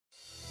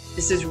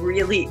This is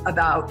really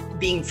about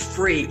being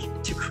free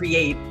to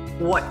create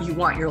what you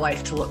want your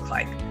life to look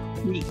like.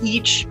 We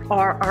each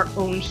are our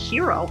own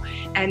hero.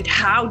 And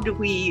how do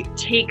we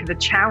take the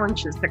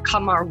challenges that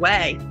come our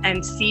way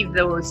and see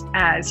those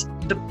as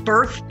the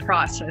birth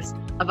process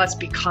of us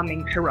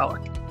becoming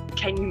heroic?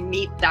 Can you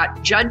meet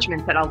that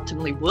judgment that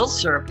ultimately will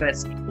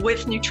surface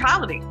with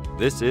neutrality?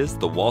 This is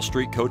the Wall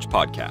Street Coach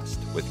Podcast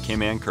with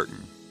Kim Ann Curtin.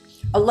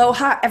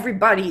 Aloha,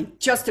 everybody.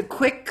 Just a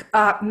quick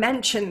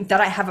mention that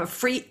I have a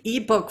free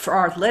ebook for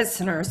our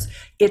listeners.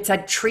 It's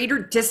at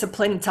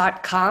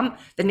traderdiscipline.com.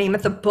 The name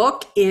of the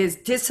book is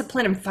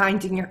Discipline and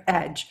Finding Your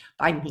Edge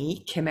by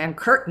me, Kim Ann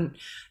Curtin.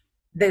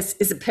 This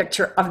is a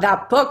picture of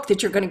that book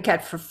that you're going to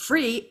get for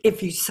free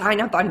if you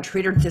sign up on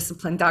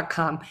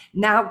traderdiscipline.com.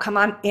 Now, come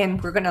on in.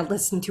 We're going to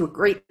listen to a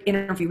great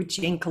interview with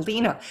Jane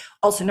Gallina,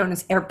 also known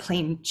as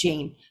Airplane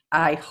Jane.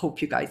 I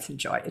hope you guys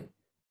enjoy it.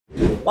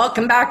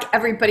 Welcome back,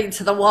 everybody,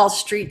 to the Wall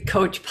Street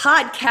Coach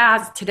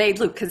Podcast. Today,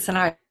 Lucas and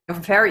I are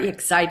very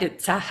excited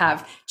to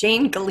have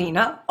Jane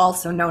Gallina,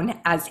 also known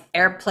as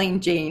Airplane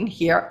Jane,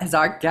 here as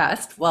our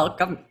guest.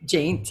 Welcome,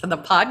 Jane, to the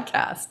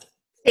podcast.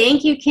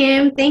 Thank you,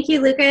 Kim. Thank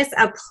you, Lucas.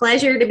 A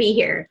pleasure to be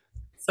here.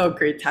 So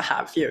great to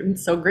have you and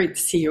so great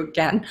to see you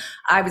again.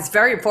 I was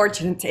very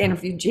fortunate to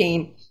interview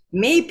Jane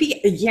maybe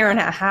a year and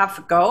a half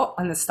ago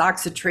on the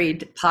Stocks of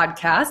Trade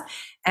podcast,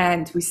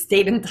 and we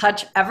stayed in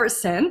touch ever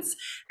since.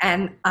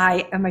 And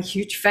I am a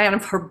huge fan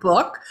of her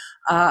book.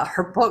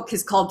 Her book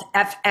is called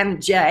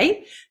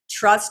FMJ,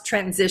 Trust,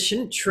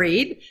 Transition,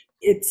 Trade.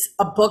 It's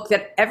a book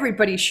that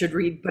everybody should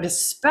read, but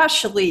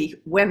especially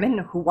women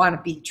who want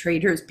to be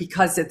traders,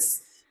 because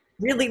it's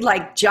really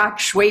like Jack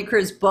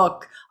Schwager's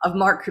book of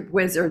Market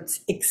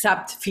Wizards,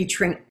 except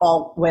featuring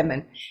all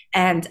women.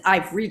 And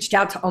I've reached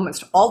out to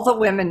almost all the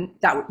women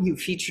that you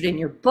featured in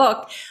your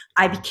book.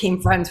 I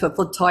became friends with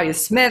LaToya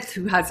Smith,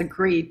 who has a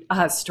great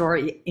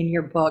story in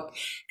your book.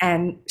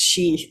 And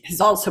she has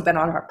also been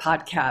on our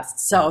podcast.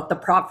 So The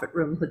Profit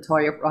Room,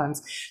 LaToya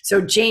runs. So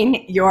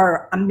Jane,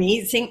 you're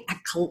amazing at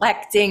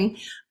collecting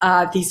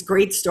these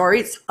great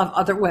stories of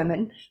other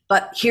women.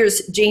 But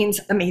here's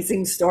Jane's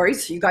amazing story,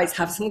 so you guys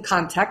have some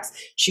context.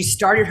 She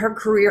started her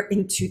career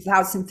in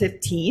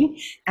 2015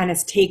 and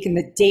has taken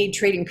the day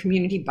trading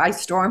community by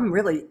storm,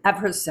 really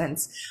ever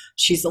since.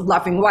 She's a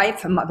loving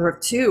wife, a mother of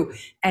two,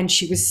 and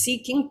she was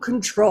seeking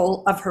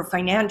control of her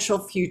financial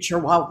future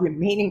while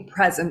remaining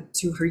present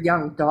to her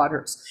young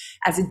daughters.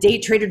 As a day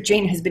trader,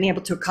 Jane has been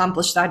able to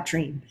accomplish that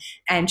dream,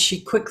 and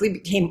she quickly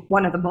became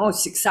one of the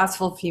most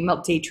successful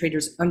female day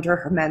traders under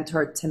her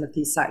mentor,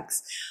 Timothy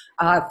Sykes.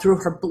 Through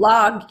her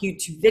blog,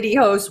 YouTube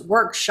videos,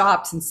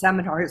 workshops, and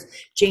seminars,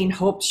 Jane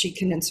hopes she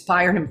can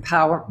inspire and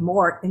empower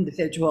more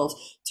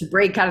individuals to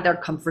break out of their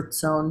comfort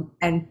zone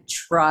and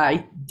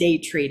try day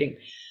trading.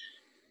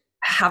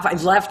 Have I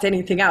left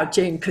anything out,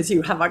 Jane? Because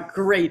you have a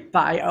great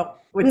bio.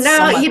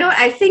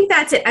 I think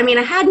that's it. I mean,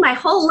 I had my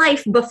whole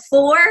life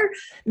before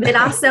that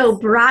also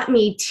brought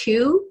me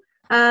to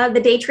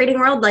the day trading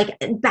world. Like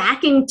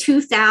back in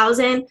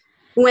 2000,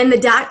 when the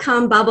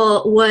dot-com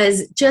bubble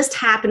was just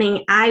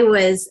happening, I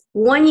was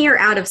 1 year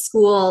out of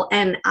school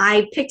and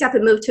I picked up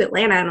and moved to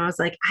Atlanta, and I was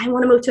like, I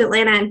want to move to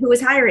Atlanta. And who was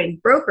hiring?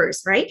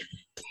 Brokers, right?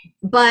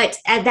 But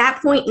at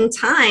that point in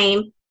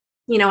time,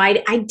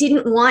 I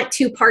didn't want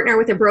to partner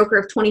with a broker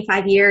of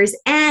 25 years,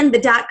 and the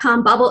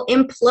dot-com bubble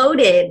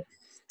imploded.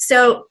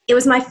 So it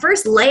was my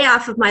first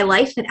layoff of my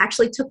life that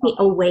actually took me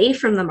away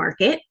from the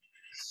market.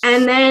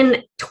 And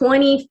then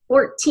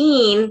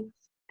 2014,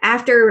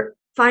 after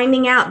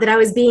finding out that I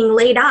was being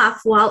laid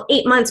off while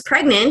 8 months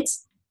pregnant,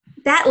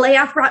 that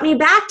layoff brought me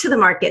back to the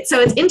market.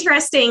 So it's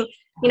interesting,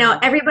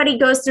 everybody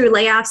goes through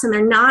layoffs and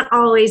they're not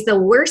always the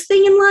worst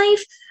thing in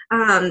life.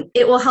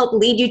 It will help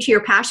lead you to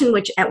your passion,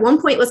 which at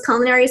one point was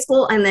culinary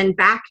school, and then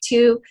back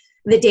to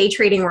the day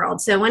trading world.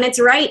 So when it's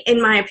right,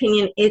 in my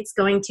opinion, it's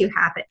going to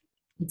happen.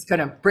 It's going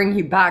to bring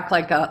you back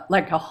like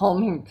a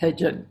homing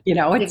pigeon.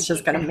 It's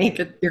just going to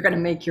make it, you're going to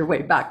make your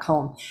way back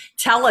home.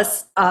 Tell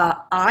us,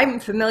 I'm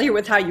familiar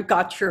with how you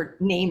got your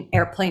name,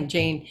 Airplane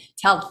Jane.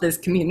 Tell this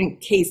community in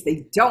case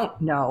they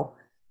don't know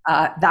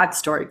that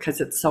story,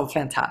 because it's so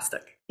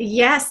fantastic.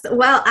 Yes.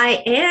 Well,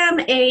 I am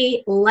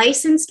a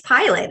licensed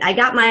pilot. I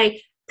got my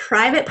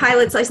private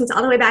pilot's license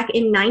all the way back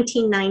in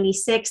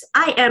 1996.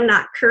 I am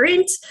not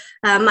current.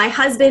 My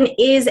husband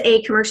is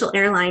a commercial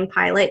airline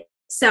pilot.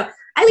 So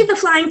I leave the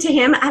flying to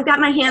him. I've got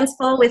my hands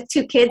full with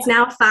two kids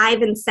now,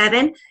 5 and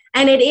 7.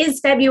 And it is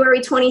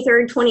February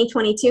 23rd,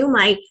 2022.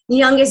 My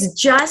youngest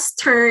just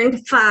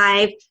turned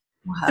 5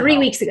 3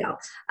 weeks ago.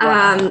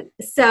 Wow.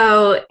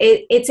 So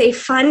it's a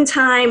fun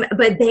time,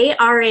 but they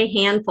are a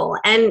handful.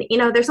 And,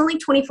 there's only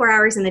 24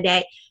 hours in the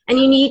day, and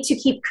you need to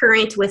keep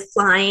current with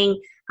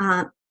flying.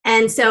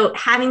 And so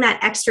having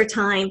that extra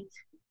time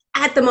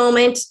at the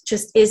moment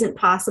just isn't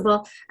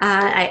possible.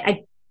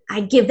 I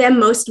give them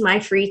most of my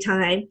free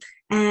time.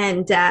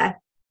 And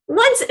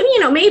once,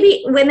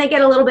 maybe when they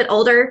get a little bit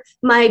older,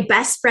 my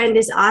best friend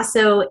is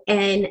also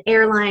an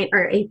airline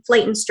or a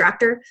flight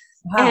instructor.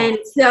 Wow. And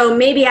so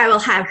maybe I will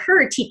have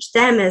her teach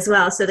them as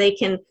well, so they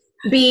can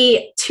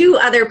be 2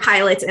 other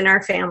pilots in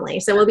our family.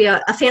 So we'll be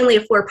a family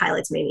of 4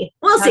 pilots, maybe.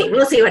 We'll see.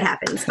 We'll see what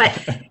happens. But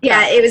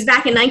yeah, it was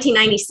back in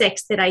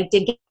 1996 that I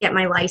did get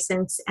my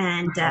license,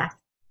 and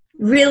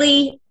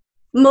really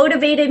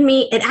motivated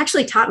me. It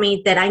actually taught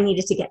me that I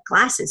needed to get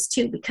glasses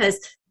too, because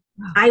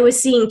I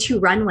was seeing 2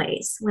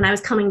 runways when I was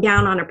coming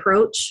down on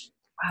approach.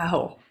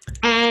 Wow.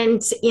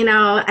 And, you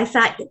know, I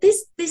thought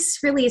this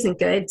really isn't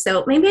good.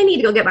 So maybe I need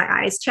to go get my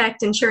eyes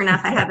checked. And sure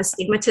enough, I have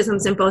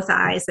astigmatisms in both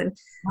eyes. And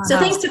so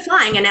thanks to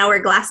flying, I now wear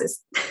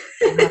glasses.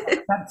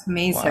 That's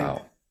amazing.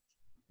 Wow.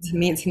 It's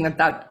amazing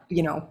that,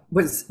 you know,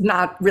 was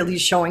not really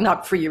showing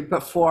up for you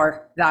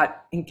before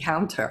that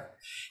encounter.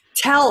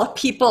 Tell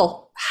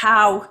people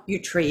how you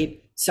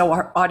trade so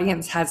our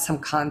audience has some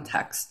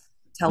context.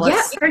 Tell us.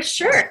 Yeah, for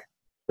sure.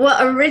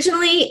 Well,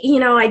 originally, you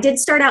know, I did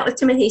start out with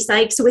Timothy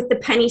Sykes with the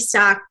penny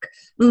stock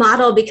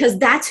model, because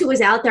that's who was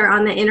out there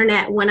on the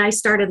internet when I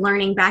started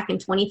learning back in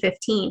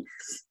 2015.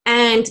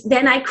 And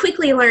then I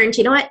quickly learned,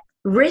 you know what,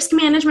 risk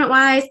management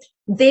wise,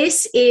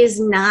 this is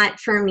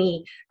not for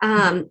me.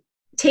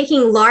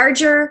 Taking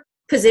larger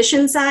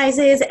position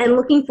sizes and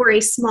looking for a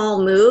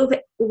small move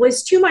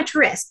was too much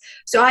risk.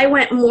 So I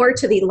went more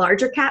to the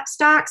larger cap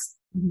stocks,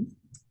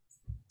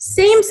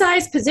 same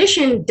size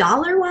position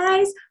dollar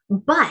wise,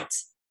 but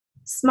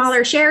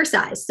smaller share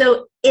size.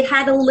 So it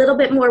had a little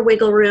bit more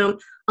wiggle room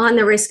on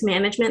the risk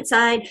management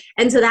side.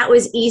 And so that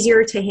was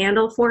easier to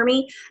handle for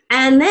me.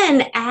 And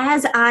then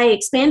as I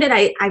expanded,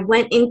 I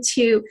went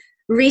into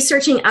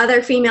researching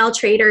other female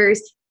traders,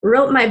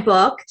 wrote my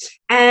book,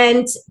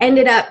 and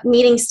ended up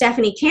meeting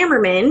Stephanie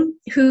Kammerman,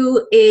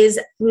 who is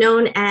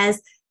known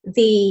as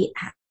the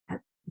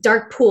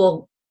dark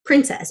pool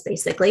princess,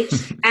 basically.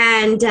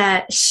 And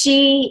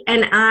she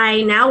and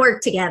I now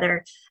work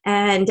together.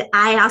 And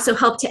I also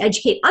help to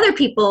educate other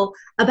people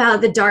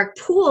about the dark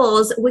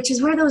pools, which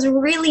is where those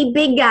really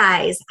big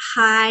guys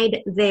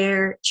hide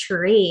their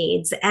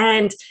trades.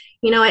 And,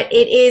 you know, it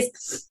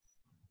is,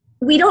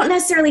 we don't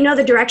necessarily know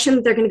the direction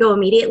that they're going to go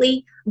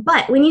immediately.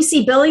 But when you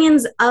see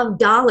billions of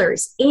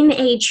dollars in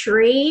a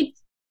trade,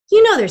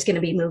 you know there's going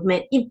to be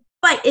movement.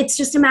 But it's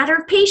just a matter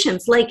of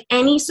patience. Like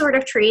any sort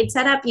of trade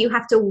setup, you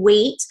have to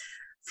wait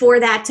for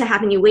that to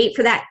happen. You wait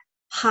for that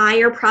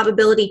higher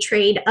probability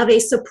trade of a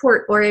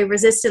support or a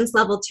resistance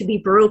level to be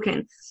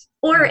broken,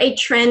 or a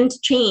trend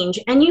change.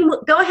 And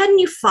you go ahead and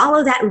you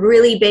follow that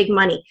really big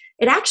money.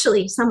 It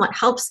actually somewhat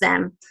helps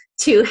them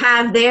to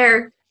have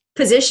their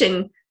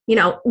position, you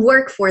know,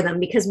 work for them,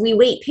 because we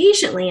wait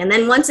patiently. And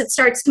then once it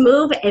starts to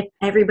move, if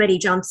everybody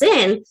jumps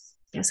in,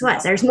 guess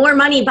what? There's more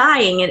money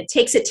buying, and it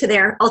takes it to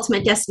their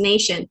ultimate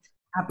destination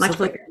much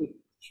quicker.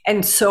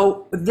 And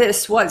so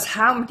this was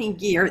how many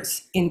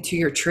years into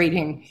your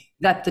trading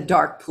that the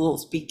dark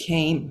pools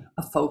became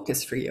a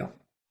focus for you?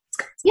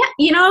 Yeah,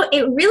 you know,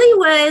 it really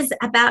was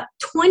about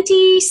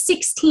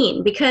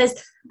 2016, because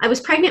I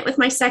was pregnant with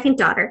my second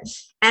daughter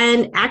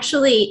and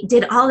actually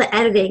did all the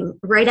editing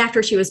right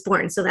after she was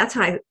born. So that's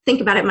how I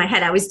think about it in my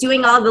head. I was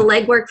doing all the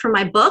legwork for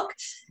my book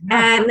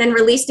and then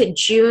released it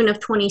June of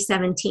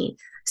 2017.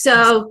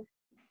 So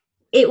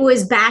it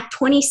was back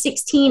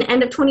 2016,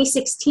 end of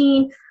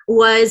 2016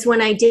 was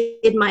when I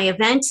did my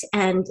event,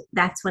 and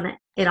that's when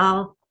it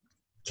all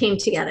came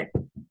together.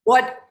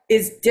 What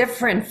is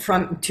different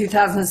from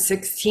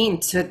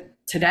 2016 to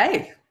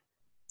today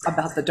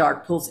about the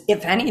dark pools,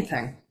 if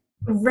anything?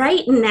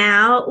 Right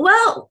now,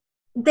 well,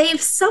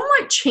 they've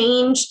somewhat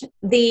changed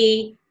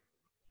the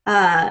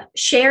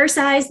share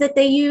size that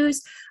they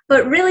use,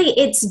 but really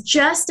it's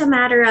just a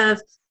matter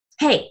of,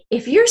 hey,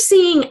 if you're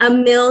seeing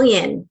 1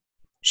 million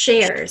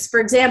shares,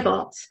 for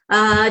example,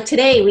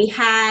 today we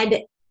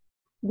had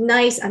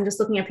I'm just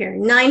looking up here,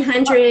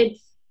 900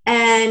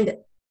 and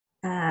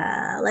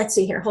let's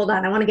see here. Hold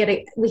on. I want to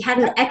get we had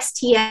an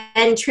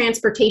XTN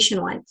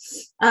transportation one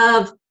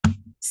of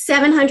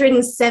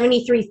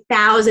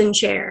 773,000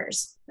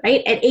 shares,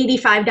 right? At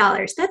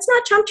 $85. That's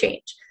not chump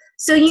change.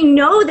 So you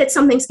know that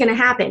something's going to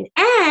happen.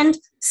 And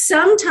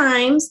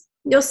sometimes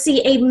you'll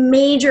see a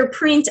major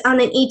print on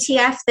an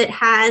ETF that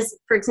has,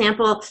 for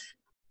example,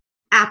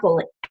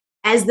 Apple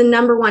as the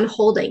 #1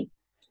 holding.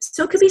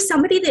 So it could be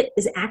somebody that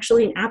is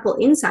actually an Apple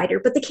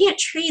insider, but they can't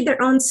trade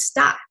their own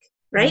stock,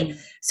 right? Mm-hmm.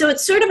 So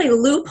it's sort of a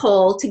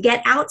loophole to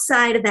get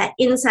outside of that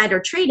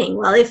insider trading.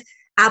 Well, if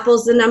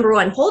Apple's the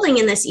 #1 holding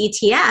in this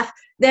ETF,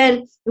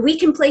 then we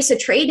can place a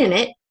trade in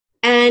it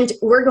and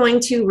we're going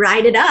to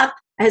ride it up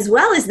as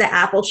well as the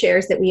Apple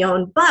shares that we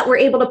own, but we're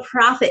able to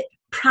profit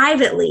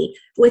privately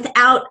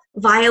without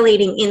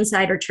violating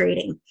insider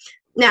trading.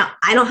 Now,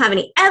 I don't have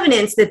any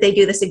evidence that they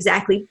do this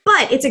exactly,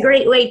 but it's a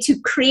great way to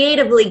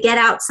creatively get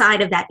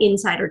outside of that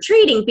insider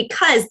trading,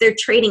 because they're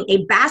trading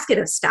a basket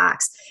of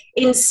stocks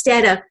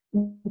instead of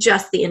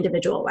just the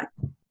individual one.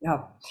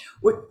 Yeah.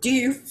 Do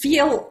you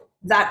feel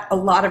that a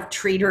lot of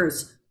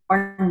traders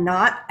are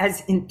not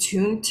as in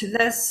tune to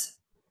this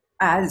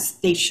as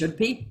they should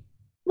be?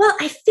 Well,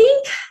 I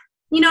think,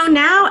 you know,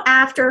 now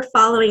after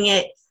following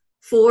it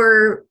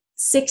for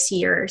 6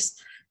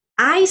 years,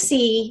 I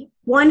see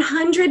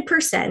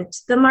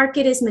 100% the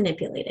market is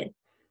manipulated.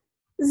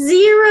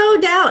 zero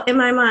doubt in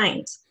my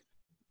mind.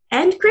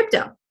 And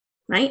crypto,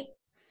 right?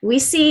 We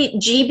see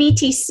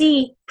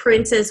GBTC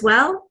prints as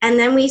well, and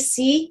then we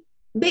see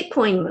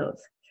Bitcoin move.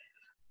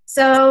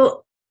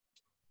 So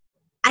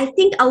I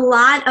think a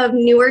lot of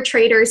newer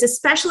traders,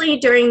 especially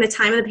during the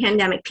time of the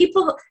pandemic,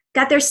 people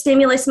got their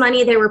stimulus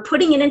money, they were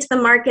putting it into the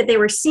market, they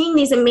were seeing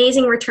these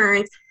amazing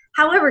returns.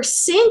 However,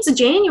 since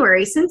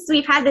January, since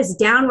we've had this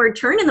downward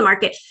turn in the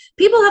market,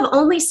 people have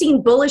only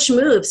seen bullish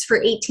moves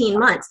for 18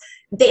 months.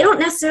 They don't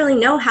necessarily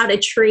know how to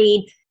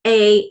trade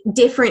a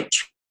different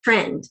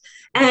trend.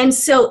 And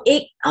so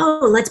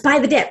let's buy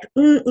the dip.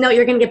 No,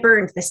 you're going to get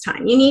burned this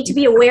time. You need to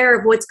be aware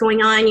of what's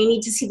going on. You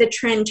need to see the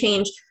trend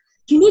change.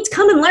 You need to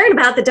come and learn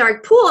about the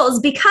dark pools,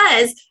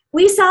 because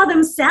we saw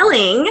them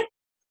selling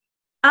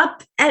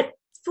up at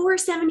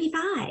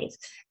 475.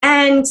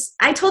 And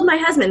I told my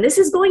husband, this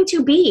is going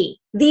to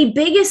be the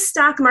biggest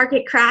stock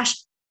market crash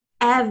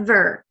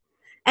ever.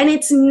 And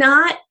it's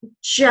not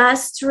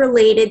just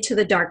related to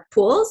the dark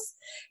pools.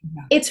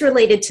 It's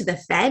related to the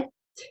Fed.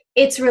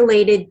 It's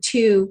related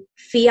to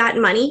fiat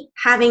money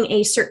having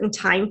a certain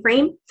time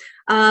frame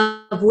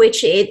of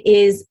which it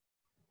is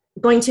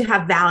going to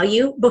have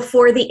value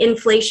before the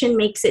inflation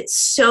makes it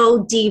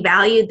so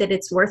devalued that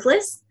it's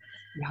worthless.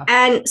 Yeah.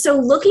 And so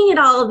looking at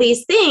all of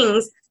these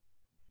things,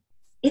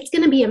 it's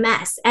going to be a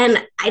mess.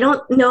 And I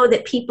don't know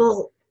that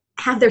people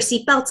have their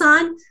seatbelts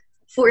on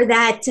for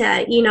that,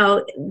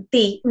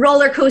 the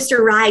roller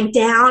coaster ride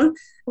down.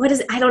 What is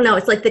it? I don't know.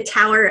 It's like the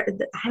tower,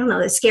 I don't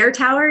know, the scare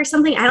tower or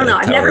something. I don't know.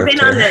 I've never been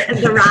on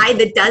the ride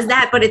that does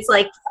that, but it's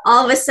like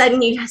all of a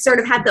sudden you sort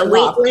of have the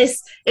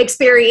weightless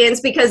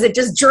experience because it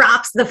just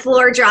drops, the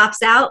floor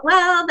drops out.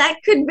 Well, that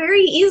could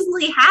very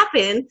easily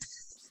happen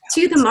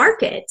to the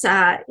market.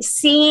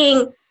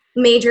 Seeing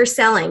major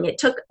selling, it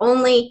took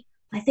only,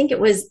 I think it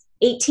was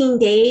 18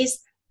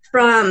 days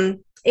from,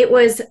 it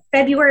was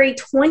February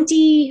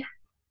 26th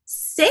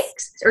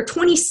or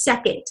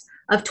 22nd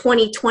of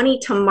 2020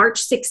 to March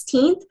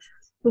 16th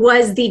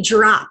was the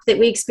drop that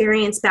we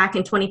experienced back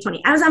in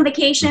 2020. I was on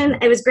vacation.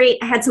 It was great.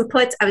 I had some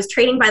puts. I was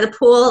trading by the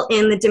pool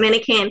in the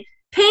Dominican,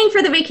 paying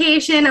for the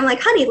vacation. I'm like,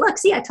 honey, look,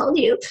 see, I told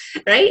you,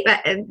 right?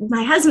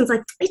 My husband's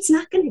like, it's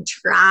not going to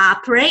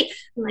drop, right?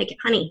 I'm like,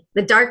 honey,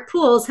 the dark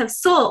pools have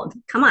sold.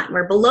 Come on,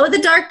 we're below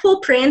the dark pool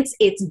prints.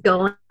 It's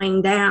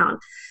going down.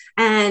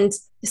 And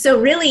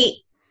so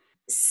really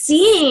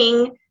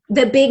seeing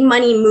the big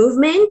money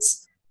movement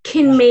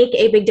can make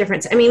a big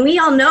difference. I mean, we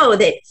all know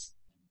that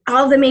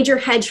all the major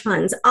hedge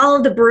funds, all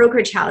of the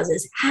brokerage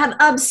houses have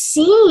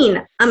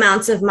obscene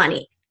amounts of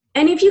money.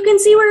 And if you can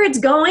see where it's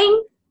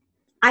going,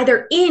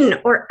 either in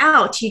or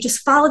out, you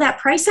just follow that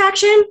price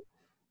action,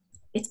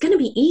 it's going to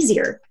be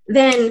easier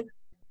than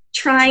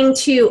trying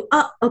to,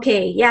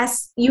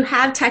 yes, you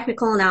have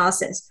technical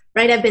analysis,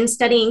 right? I've been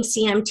studying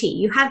CMT.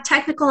 You have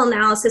technical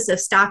analysis of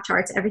stock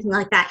charts, everything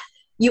like that.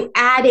 You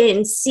add in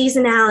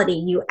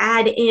seasonality, you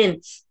add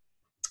in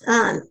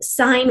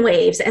sine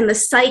waves and the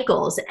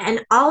cycles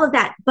and all of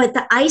that. But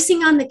the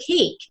icing on the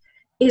cake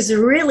is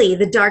really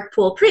the dark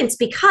pool prints,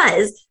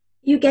 because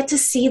you get to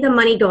see the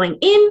money going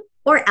in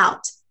or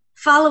out.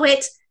 Follow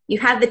it. You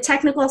have the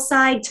technical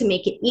side to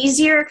make it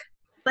easier.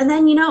 But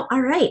then,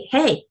 all right,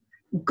 hey,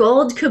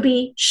 gold could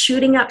be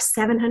shooting up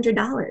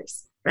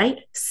 $700, right?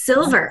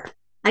 Silver.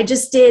 I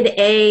just did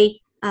a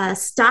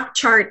stock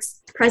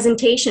charts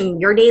presentation,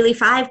 Your Daily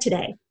 5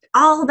 today,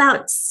 all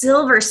about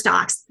silver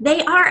stocks.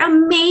 They are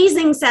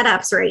amazing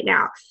setups right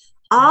now.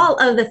 All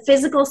of the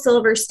physical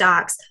silver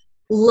stocks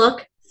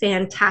look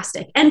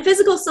fantastic. And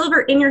physical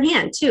silver in your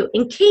hand too,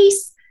 in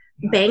case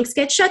banks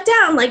get shut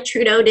down like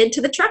Trudeau did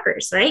to the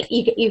truckers, right?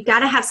 You've got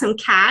to have some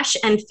cash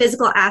and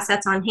physical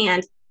assets on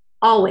hand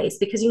always,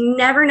 because you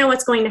never know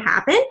what's going to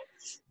happen.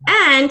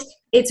 And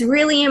it's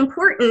really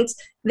important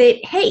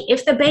that, hey,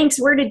 if the banks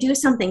were to do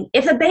something,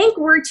 if a bank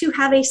were to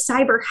have a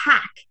cyber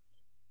hack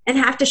and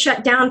have to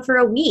shut down for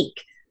a week,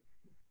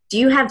 do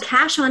you have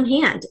cash on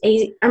hand,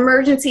 a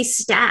emergency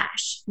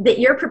stash that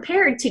you're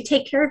prepared to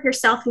take care of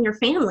yourself and your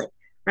family,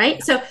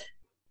 right? So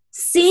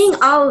seeing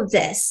all of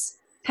this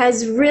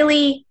has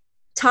really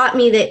taught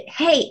me that,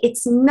 hey,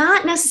 it's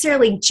not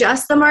necessarily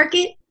just the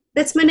market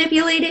that's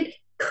manipulated,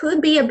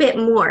 could be a bit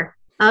more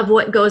of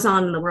what goes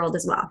on in the world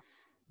as well.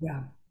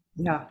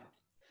 Yeah.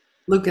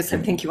 Lucas, I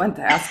think you want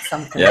to ask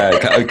something. Yeah,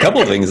 a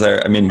couple of things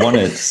there. I mean, one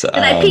is... Did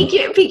I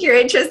pique your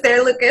interest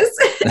there, Lucas?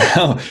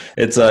 No,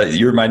 it's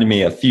you reminded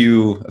me a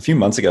few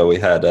months ago we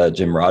had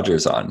Jim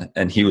Rogers on,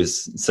 and he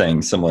was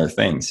saying similar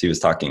things. He was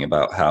talking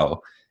about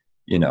how,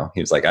 he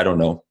was like, I don't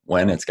know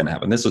when it's going to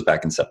happen. This was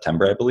back in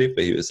September, I believe,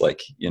 but he was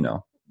like,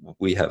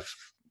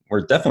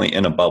 we're definitely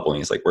in a bubble. And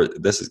he's like,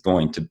 this is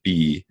going to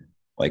be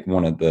like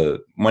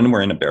when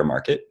we're in a bear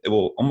market, it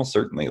will almost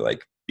certainly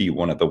like be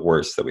one of the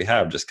worst that we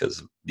have, just because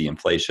of the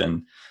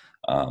inflation.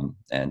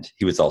 And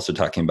he was also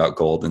talking about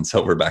gold and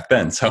silver back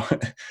then. So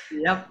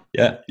yep.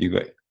 Yeah, you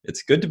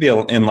it's good to be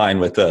in line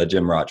with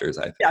Jim Rogers,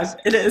 I think. Yes,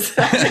 it is.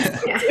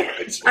 Yeah.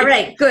 All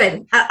right,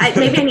 good.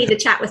 Maybe I need to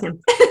chat with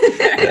him.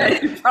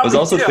 I was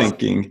also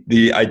thinking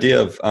the idea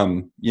of,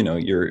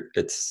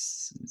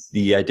 it's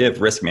the idea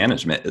of risk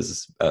management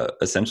is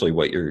essentially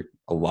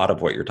a lot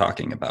of what you're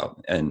talking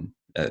about. And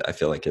I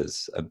feel like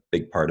is a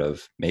big part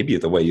of maybe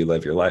the way you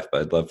live your life,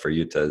 but I'd love for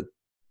you to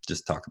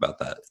just talk about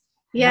that.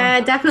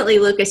 Yeah, definitely,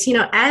 Lucas.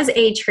 As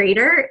a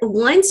trader,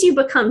 once you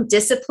become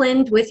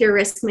disciplined with your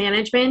risk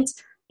management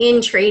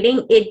in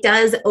trading, it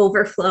does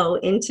overflow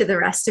into the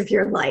rest of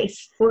your life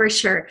for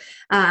sure.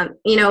 I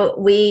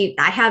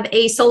have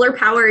a solar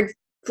powered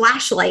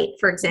flashlight,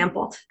 for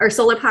example, or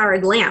solar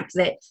powered lamp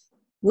that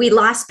we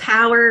lost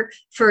power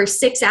for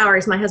 6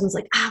 hours. My husband's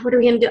like, what are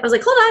we going to do? I was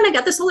like, hold on, I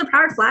got the solar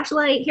powered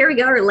flashlight. Here we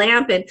go, or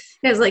lamp. And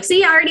I was like,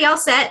 see, already all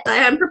set.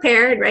 I'm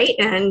prepared, right?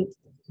 And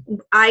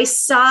I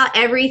saw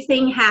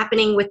everything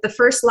happening with the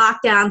first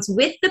lockdowns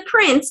with the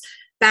prints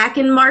back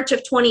in March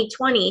of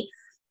 2020.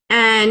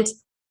 And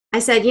I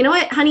said, you know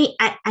what, honey,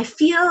 I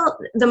feel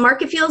the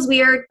market feels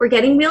weird. We're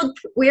getting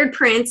weird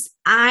prints.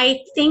 I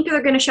think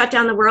they're going to shut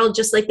down the world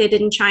just like they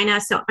did in China.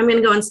 So I'm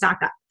going to go and stock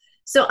up.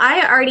 So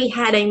I already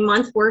had a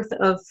month worth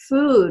of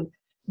food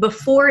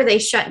before they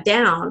shut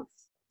down,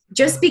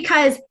 just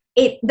because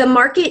the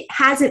market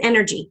has an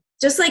energy,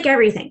 just like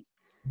everything.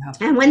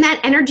 Yeah. And when that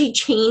energy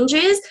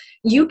changes,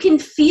 you can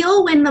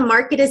feel when the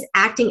market is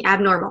acting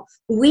abnormal.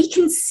 We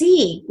can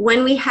see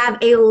when we have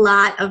a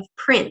lot of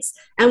prints,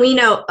 and we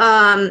know,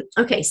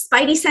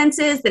 spidey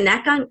senses,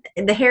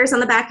 the hairs on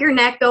the back of your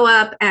neck go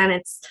up, and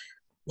it's,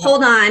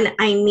 hold on,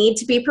 I need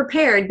to be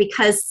prepared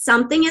because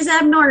something is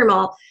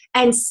abnormal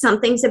and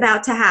something's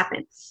about to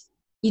happen.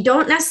 You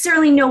don't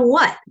necessarily know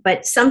what,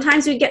 but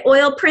sometimes we get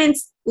oil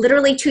prints,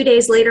 literally 2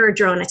 days later, a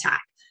drone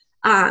attack.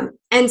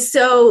 And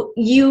so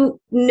you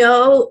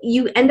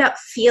end up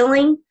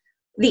feeling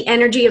the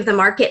energy of the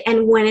market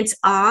and when it's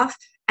off.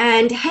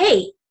 And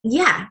hey,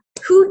 yeah,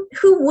 who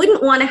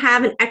wouldn't want to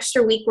have an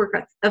extra week worth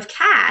of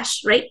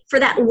cash, right? For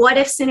that what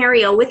if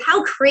scenario with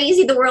how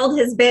crazy the world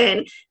has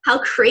been, how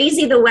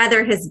crazy the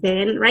weather has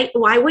been, right?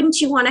 Why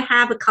wouldn't you want to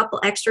have a couple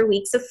extra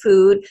weeks of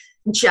food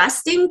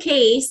just in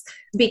case?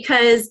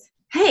 Because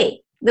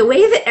hey, the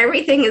way that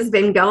everything has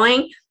been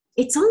going,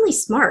 it's only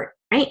smart,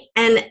 right?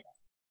 And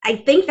I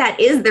think that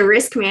is the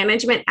risk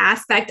management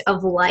aspect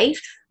of life,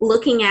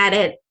 looking at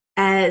it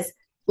as,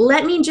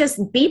 let me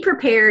just be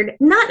prepared,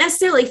 not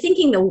necessarily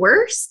thinking the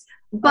worst,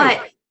 but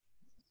right.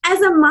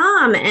 As a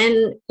mom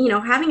and,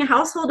 having a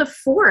household of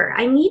 4,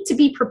 I need to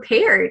be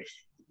prepared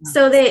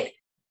so that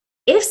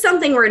if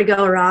something were to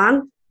go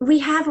wrong, we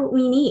have what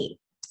we need.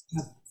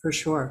 Yeah, for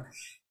sure.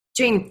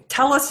 Jane,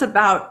 tell us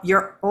about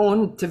your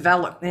own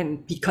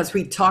development, because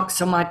we talk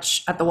so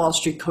much at the Wall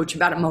Street Coach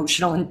about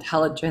emotional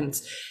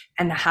intelligence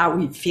and how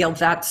we feel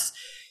that's,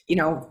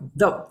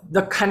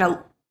 the kind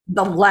of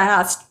the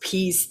last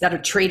piece that a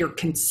trader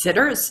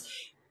considers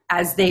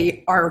as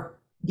they are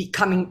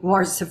becoming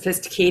more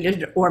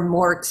sophisticated or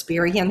more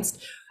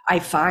experienced. I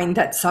find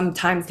that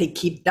sometimes they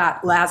keep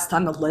that last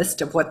on the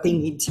list of what they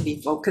need to be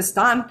focused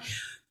on.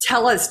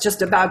 Tell us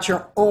just about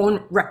your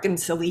own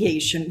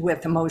reconciliation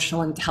with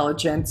emotional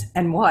intelligence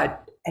and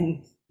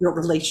your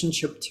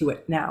relationship to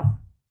it now.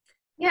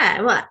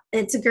 Yeah, well,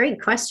 it's a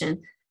great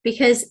question,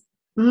 because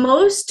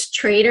most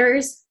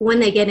traders,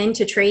 when they get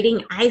into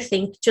trading, I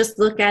think just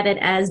look at it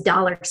as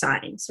dollar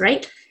signs,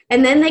 right?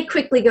 And then they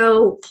quickly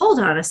go, hold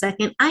on a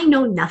second, I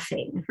know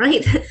nothing,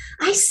 right?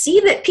 I see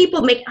that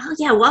people make,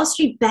 Wall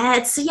Street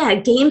bets. So yeah,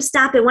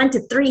 GameStop, it went to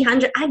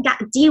 300. I got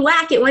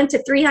DWAC, it went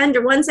to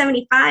 300,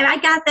 175. I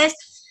got this.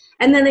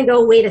 And then they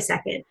go, wait a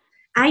second,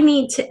 I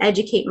need to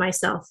educate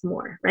myself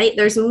more, right?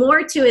 There's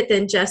more to it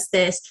than just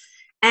this.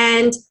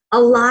 And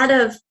a lot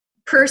of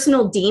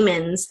personal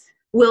demons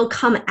will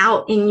come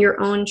out in your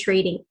own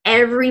trading.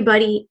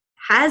 Everybody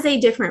has a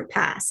different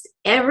past.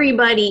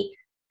 Everybody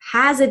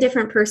has a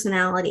different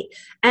personality.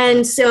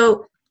 And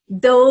so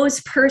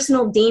those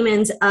personal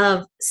demons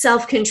of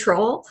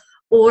self-control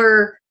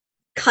or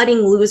cutting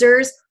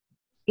losers,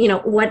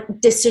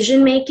 what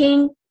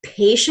decision-making,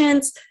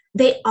 patience,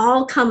 they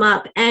all come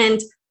up.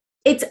 And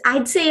it's,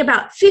 I'd say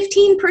about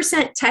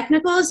 15%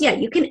 technicals. Yeah,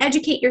 you can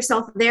educate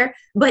yourself there,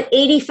 but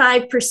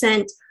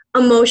 85%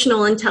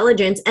 emotional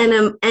intelligence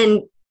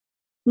and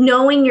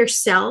knowing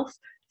yourself,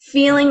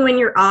 feeling when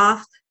you're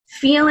off,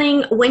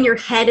 feeling when your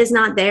head is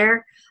not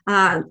there.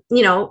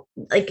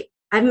 Like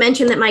I've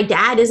mentioned that my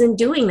dad isn't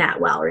doing that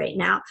well right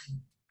now.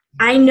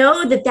 I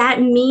know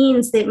that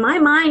means that my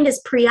mind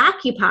is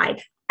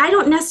preoccupied. I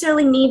don't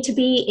necessarily need to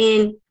be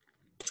in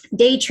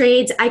day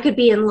trades. I could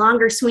be in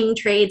longer swing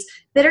trades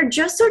that are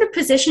just sort of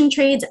position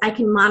trades. I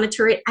can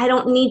monitor it. I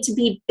don't need to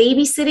be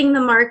babysitting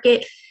the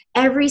market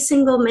every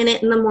single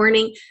minute in the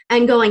morning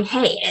and going,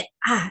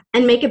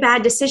 and make a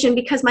bad decision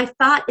because my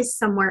thought is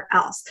somewhere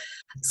else.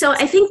 So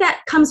I think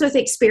that comes with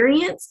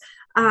experience.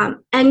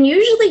 And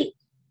usually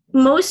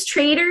most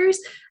traders,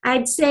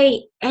 I'd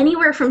say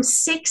anywhere from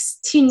 6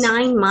 to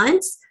 9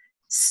 months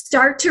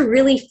start to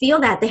really feel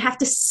that. They have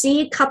to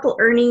see a couple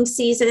earnings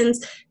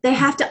seasons. They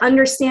have to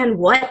understand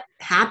what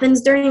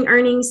happens during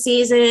earnings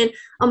season.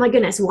 Oh my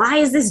goodness, why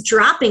is this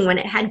dropping when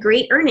it had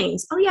great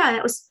earnings? Oh yeah,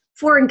 that was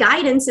foreign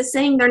guidance is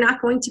saying they're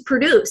not going to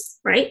produce,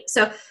 right?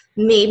 So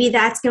maybe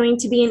that's going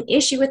to be an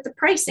issue with the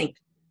pricing.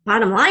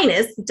 Bottom line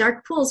is the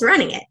dark pool's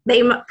running it.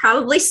 They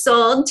probably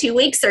sold 2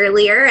 weeks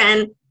earlier,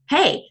 and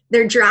hey,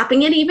 they're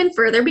dropping it even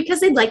further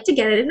because they'd like to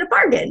get it in a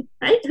bargain,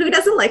 right? Who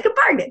doesn't like a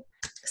bargain?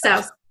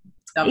 So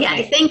yeah,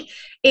 I think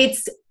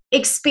it's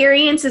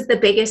experience is the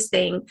biggest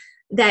thing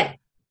that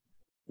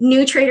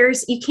new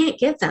traders, you can't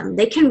give them.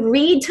 They can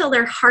read till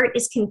their heart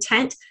is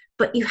content,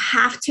 but you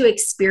have to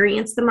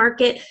experience the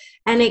market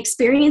and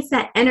experience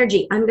that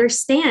energy.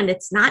 Understand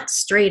it's not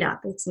straight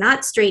up. It's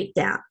not straight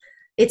down.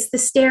 It's the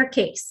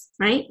staircase,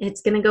 right?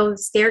 It's going to go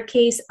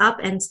staircase up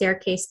and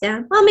staircase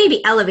down. Well,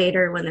 maybe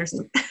elevator when there's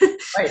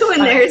when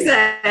there's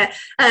a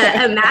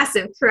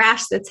massive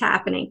crash that's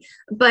happening.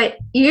 But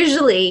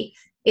usually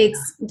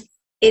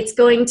it's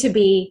going to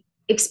be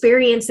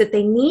experience that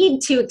they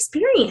need to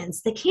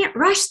experience. They can't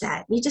rush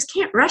that. You just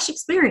can't rush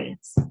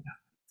experience.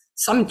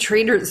 Some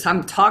traders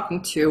I'm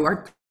talking to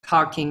are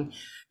talking,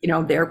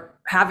 they're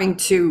having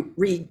to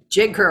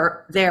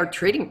rejigger their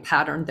trading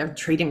pattern, their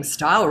trading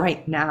style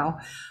right now.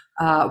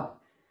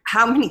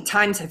 How many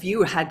times have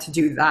you had to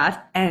do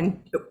that?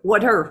 And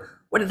what are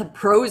the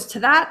pros to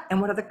that?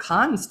 And what are the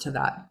cons to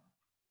that?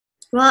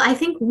 Well, I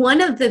think one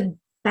of the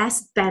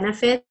best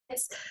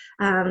benefits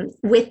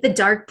with the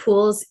dark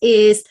pools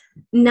is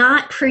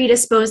not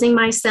predisposing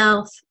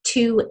myself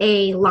to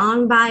a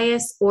long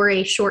bias or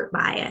a short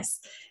bias.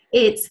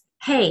 It's,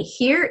 hey,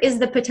 here is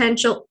the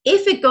potential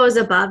if it goes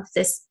above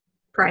this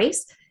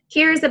price.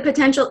 Here's the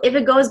potential if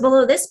it goes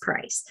below this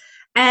price.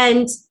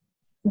 And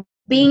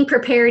being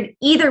prepared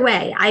either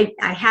way. I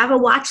have a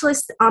watch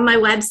list on my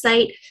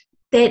website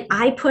that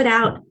I put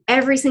out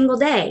every single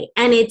day.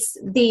 And it's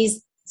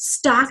these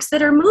stocks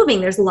that are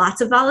moving. There's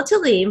lots of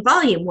volatility and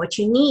volume, what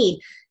you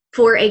need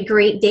for a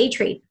great day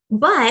trade.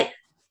 But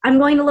I'm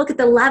going to look at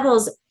the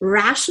levels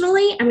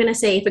rationally. I'm going to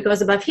say if it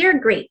goes above here,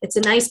 great. It's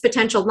a nice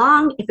potential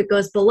long. If it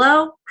goes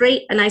below,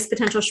 great, a nice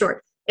potential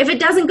short. If it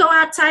doesn't go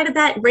outside of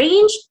that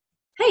range,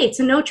 hey, it's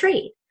a no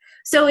trade.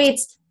 So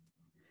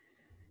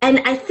and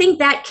I think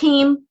that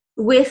came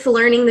with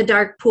learning the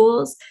dark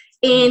pools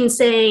in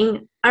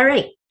saying, all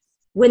right,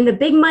 when the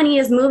big money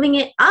is moving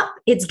it up,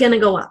 it's going to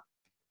go up.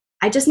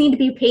 I just need to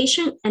be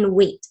patient and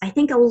wait. I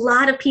think a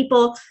lot of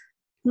people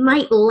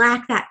might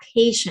lack that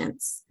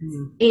patience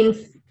in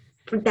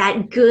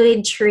that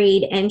good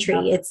trade entry.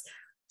 Yeah. It's,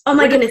 oh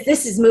my goodness,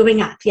 this is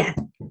moving up. Yeah.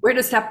 Where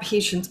does that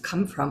patience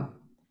come from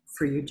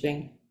for you,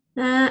 Jane?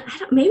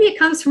 Maybe it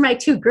comes from my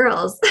 2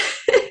 girls,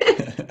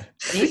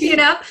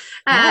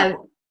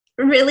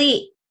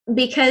 really,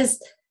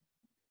 because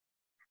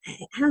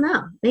I don't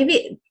know,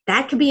 maybe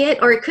that could be it.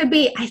 Or it could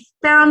be, I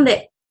found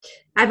that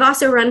I've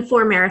also run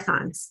 4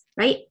 marathons,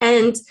 right?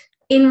 And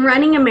in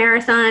running a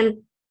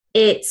marathon,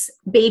 it's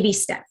baby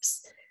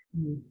steps.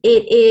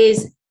 It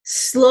is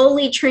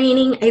slowly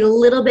training a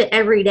little bit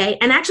every day.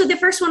 And actually the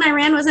first one I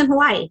ran was in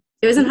Hawaii.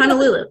 It was in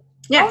Honolulu.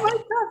 Yeah. Oh my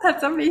God,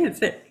 that's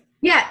amazing.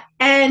 Yeah.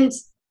 And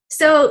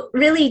so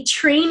really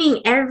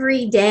training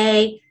every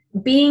day,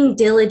 being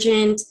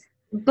diligent,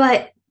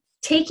 but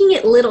taking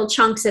it little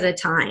chunks at a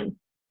time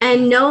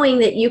and knowing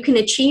that you can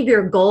achieve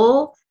your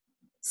goal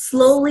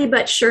slowly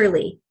but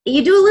surely.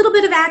 You do a little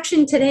bit of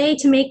action today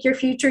to make your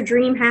future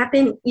dream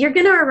happen, you're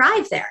going to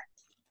arrive there.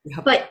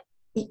 Yep. But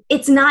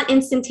it's not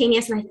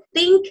instantaneous. And I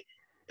think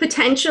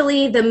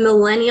potentially the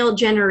millennial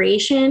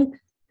generation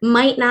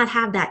might not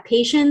have that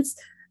patience.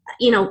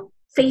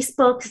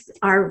 Facebook,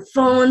 our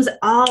phones,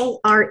 all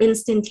are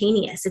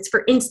instantaneous. It's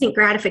for instant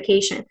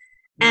gratification.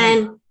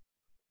 And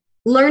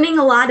learning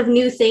a lot of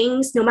new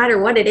things, no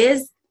matter what it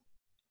is,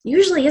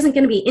 usually isn't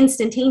going to be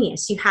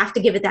instantaneous. You have to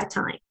give it that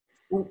time.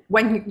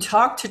 When you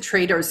talk to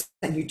traders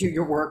and you do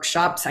your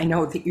workshops, I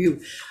know that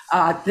you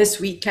this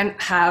weekend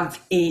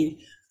have a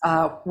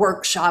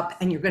workshop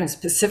and you're going to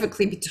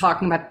specifically be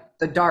talking about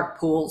the dark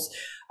pools.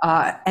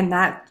 And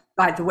that,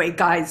 by the way,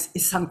 guys,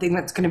 is something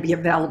that's going to be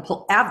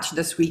available after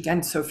this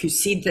weekend. So if you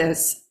see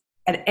this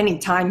at any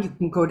time, you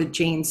can go to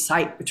Jane's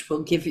site, which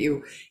we'll give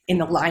you in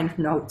the line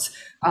notes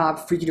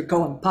for you to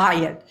go and buy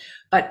it.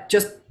 But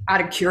just out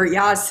of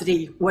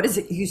curiosity, what is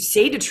it you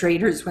say to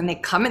traders when they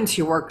come into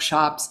your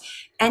workshops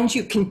and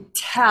you can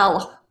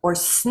tell or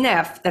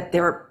sniff that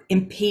they're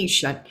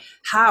impatient?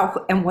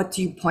 How and what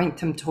do you point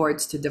them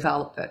towards to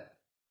develop it?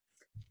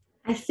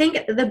 I think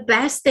the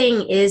best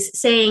thing is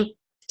saying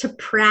to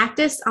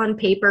practice on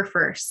paper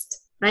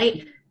first,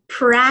 right?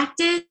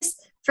 Practice,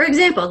 for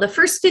example, the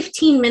first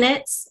 15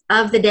 minutes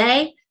of the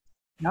day,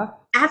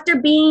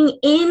 after being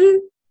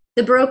in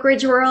the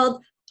brokerage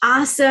world,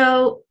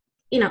 also,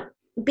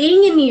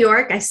 being in New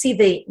York, I see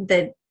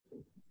the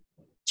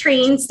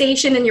train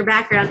station in your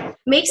background,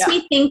 makes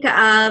me think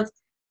of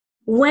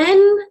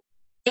when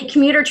a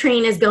commuter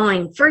train is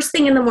going first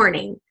thing in the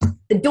morning.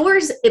 The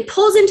doors, it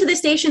pulls into the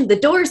station, the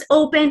doors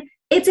open,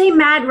 it's a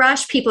mad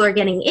rush. People are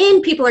getting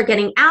in, people are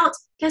getting out.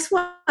 Guess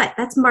what?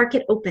 That's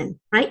market open,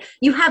 right?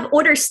 You have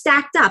orders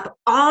stacked up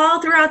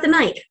all throughout the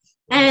night.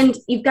 And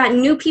you've got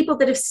new people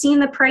that have seen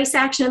the price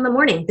action in the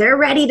morning. They're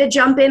ready to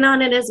jump in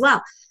on it as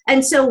well.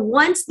 And so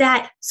once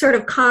that sort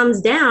of calms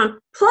down,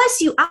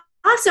 plus you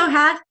also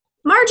have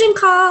margin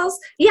calls.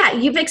 Yeah,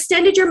 you've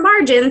extended your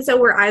margin, so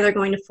we're either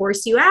going to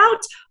force you out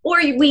or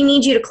we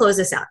need you to close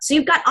this out. So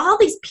you've got all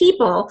these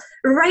people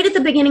right at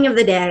the beginning of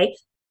the day,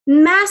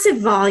 massive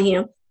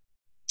volume.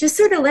 Just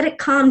sort of let it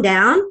calm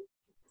down.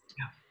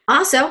 Yeah.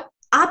 Also,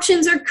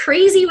 options are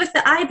crazy with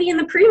the IB and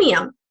the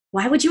premium.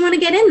 Why would you want to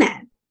get in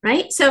that?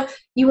 Right? So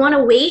you want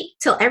to wait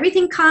till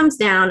everything calms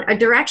down, a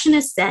direction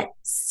is set,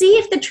 see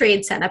if the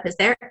trade setup is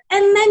there,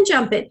 and then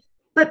jump in.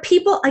 But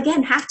people,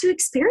 again, have to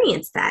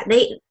experience that.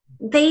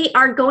 They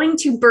are going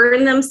to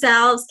burn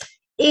themselves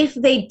if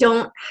they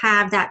don't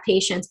have that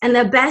patience. And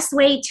the best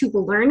way to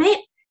learn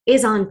it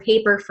is on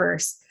paper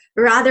first,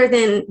 rather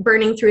than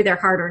burning through their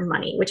hard-earned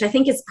money, which I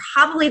think is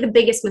probably the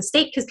biggest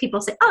mistake, because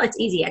people say, oh, it's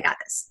easy, I got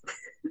this.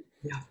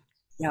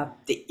 Yeah,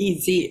 the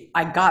easy,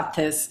 I got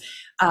this.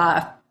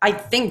 I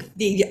think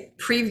the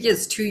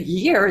previous 2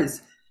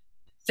 years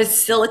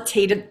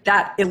facilitated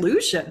that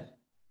illusion.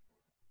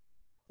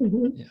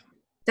 Mm-hmm. Yeah.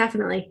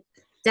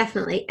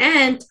 Definitely.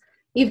 And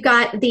you've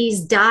got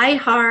these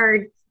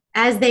die-hard,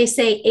 as they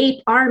say,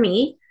 ape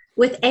army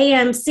with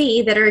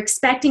AMC that are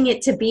expecting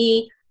it to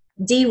be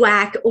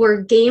DWAC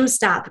or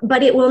GameStop,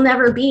 but it will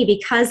never be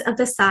because of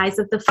the size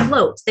of the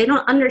float. They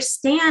don't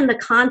understand the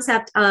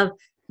concept of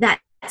that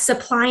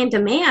supply and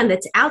demand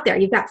that's out there.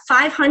 You've got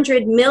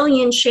 500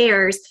 million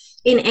shares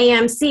in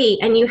AMC,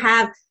 and you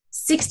have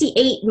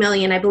 68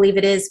 million, I believe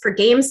it is, for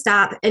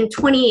GameStop and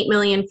 28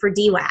 million for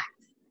DWAC.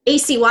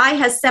 ACY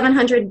has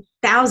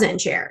 700,000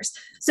 shares.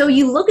 So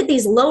you look at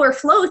these lower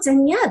floats,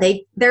 and yeah,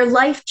 they're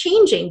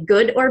life-changing,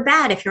 good or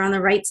bad, if you're on the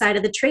right side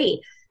of the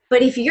trade.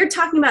 But if you're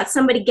talking about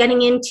somebody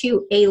getting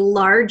into a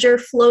larger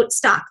float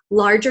stock,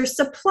 larger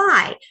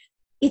supply,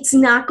 it's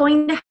not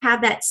going to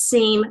have that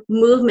same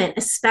movement,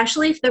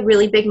 especially if the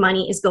really big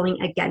money is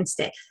going against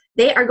it.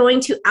 They are going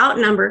to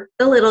outnumber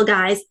the little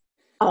guys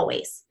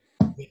always.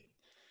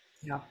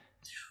 Yeah.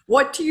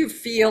 What do you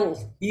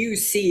feel you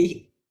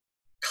see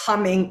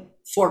coming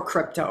for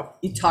crypto?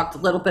 You talked a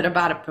little bit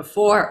about it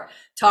before.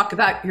 Talk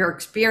about your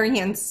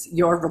experience,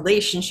 your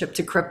relationship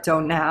to crypto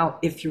now,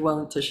 if you're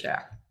willing to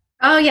share.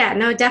 Oh yeah,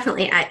 no,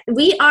 definitely.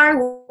 We are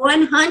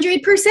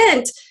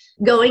 100%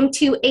 going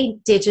to a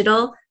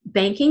digital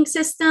banking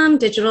system,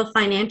 digital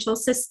financial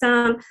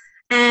system,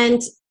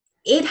 and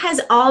it has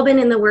all been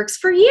in the works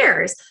for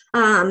years.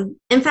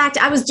 In fact,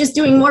 I was just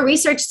doing more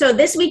research. So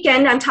this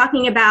weekend, I'm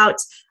talking about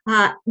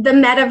the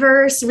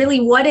metaverse. Really,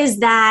 what is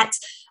that?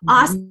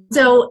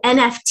 Also,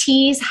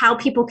 NFTs, how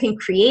people can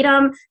create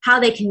them, how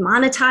they can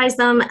monetize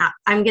them.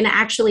 I'm going to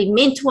actually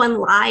mint one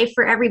live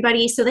for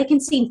everybody so they can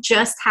see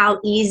just how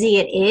easy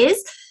it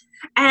is.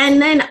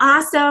 And then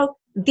also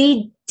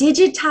the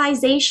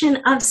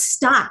digitization of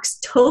stocks,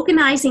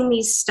 tokenizing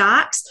these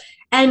stocks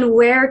and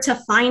where to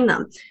find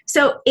them.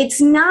 So it's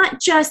not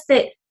just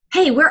that,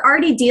 hey, we're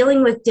already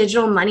dealing with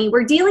digital money.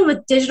 We're dealing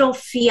with digital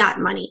fiat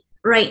money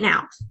right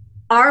now.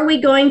 Are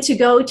we going to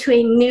go to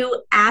a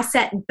new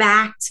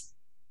asset-backed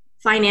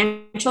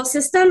financial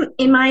system?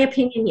 In my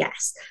opinion,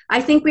 yes.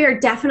 I think we are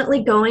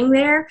definitely going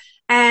there,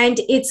 and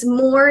it's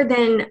more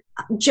than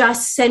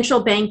just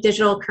central bank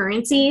digital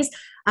currencies.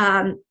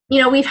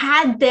 We've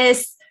had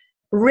this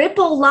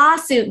Ripple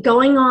lawsuit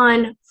going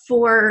on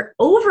for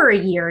over a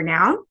year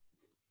now,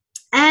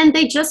 and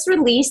they just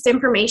released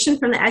information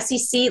from the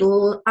SEC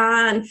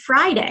on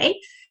Friday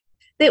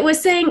that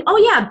was saying, oh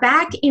yeah,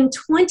 back in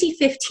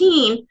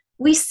 2015,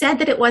 we said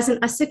that it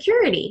wasn't a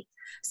security.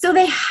 So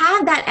they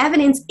had that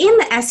evidence in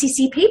the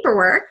SEC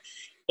paperwork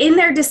in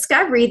their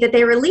discovery that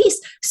they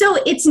released. So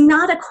it's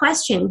not a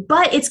question,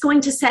 but it's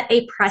going to set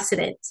a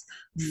precedent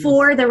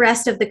for the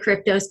rest of the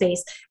crypto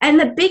space. And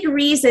the big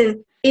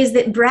reason is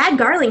that Brad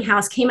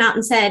Garlinghouse came out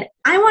and said,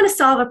 I want to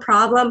solve a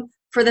problem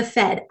for the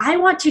Fed. I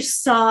want to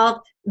solve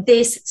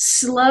this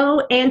slow,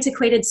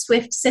 antiquated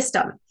SWIFT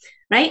system,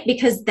 right?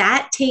 Because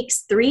that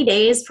takes 3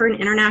 days for an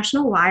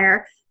international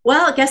wire.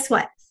 Well, guess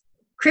what?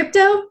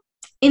 Crypto,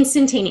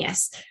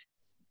 instantaneous.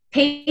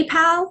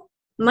 PayPal,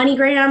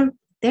 MoneyGram,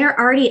 they're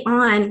already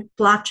on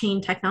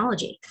blockchain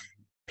technology.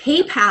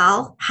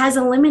 PayPal has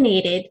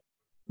eliminated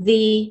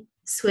the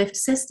SWIFT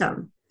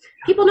system.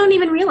 People don't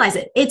even realize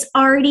it. It's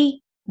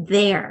already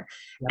there.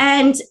 Yeah.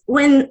 And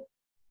when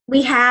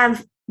we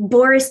have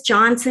Boris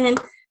Johnson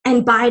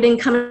and Biden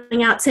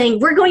coming out saying,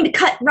 we're going to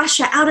cut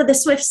Russia out of the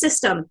SWIFT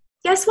system,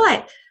 guess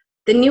what?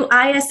 The new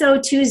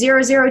ISO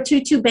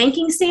 20022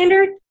 banking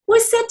standard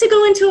was set to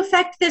go into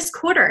effect this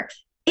quarter.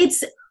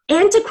 It's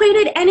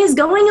antiquated and is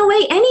going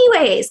away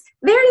anyways.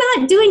 They're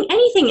not doing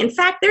anything. In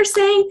fact, they're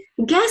saying,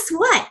 guess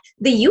what?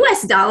 The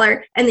US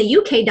dollar and the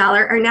UK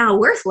dollar are now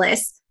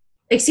worthless.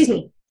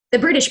 The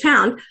British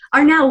pound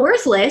are now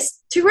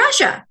worthless to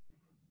Russia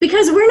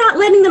because we're not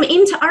letting them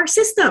into our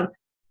system.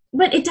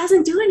 But it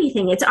doesn't do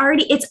anything.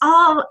 It's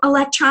all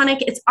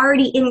electronic. It's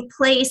already in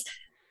place.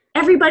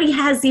 everybody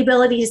has the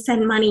ability to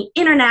send money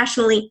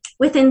internationally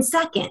within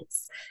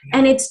seconds.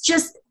 And it's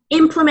just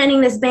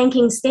implementing this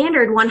banking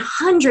standard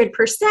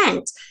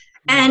 100%.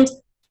 And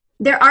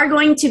there are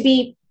going to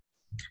be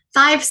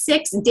 5,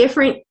 6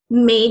 different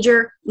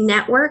major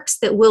networks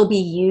that will be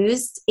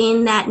used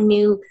in that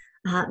new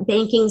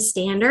banking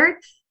standard.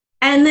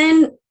 And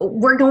then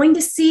we're going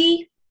to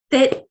see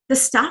that the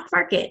stock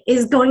market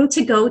is going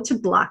to go to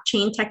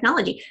blockchain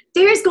technology.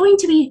 There's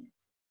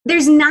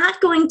not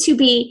going to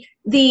be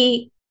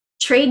the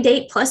trade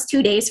date plus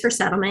 2 days for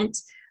settlement,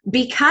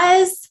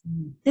 because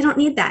they don't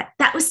need that.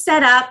 That was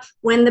set up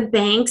when the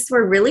banks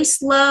were really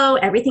slow.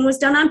 Everything was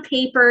done on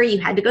paper.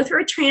 You had to go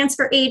through a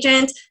transfer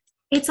agent.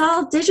 It's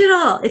all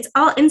digital. It's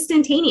all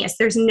instantaneous.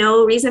 There's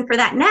no reason for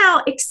that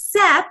now,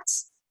 except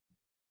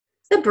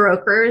the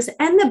brokers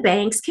and the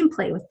banks can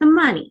play with the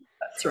money.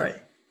 That's right.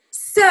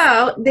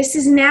 So this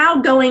is now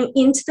going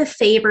into the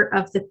favor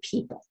of the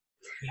people,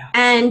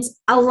 and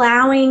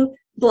allowing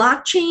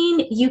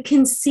blockchain. You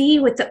can see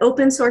with the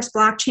open source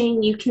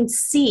blockchain, you can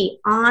see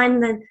on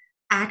the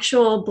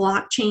actual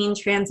blockchain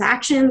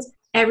transactions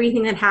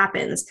everything that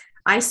happens.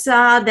 I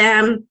saw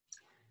them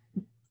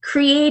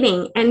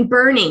creating and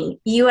burning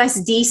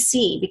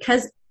USDC,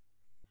 because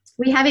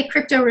we have a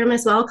crypto room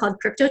as well called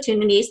Crypto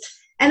Opportunities,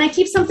 and I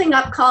keep something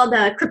up called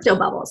Crypto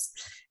Bubbles.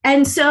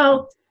 And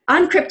so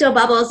on Crypto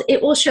Bubbles,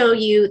 it will show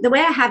you, the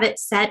way I have it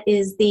set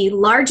is the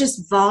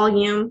largest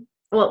volume.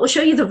 Well, it will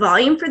show you the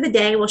volume for the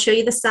day, we'll show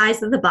you the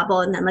size of the bubble,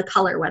 and then the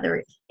color,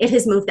 whether it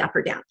has moved up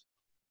or down.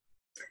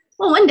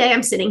 Well, one day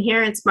I'm sitting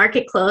here, it's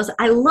market close,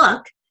 I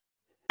look,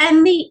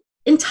 and the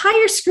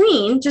entire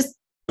screen just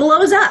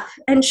blows up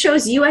and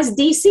shows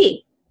USDC.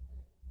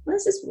 Well,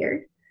 this is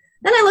weird.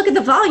 Then I look at the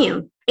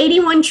volume,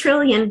 $81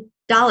 trillion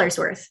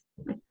worth.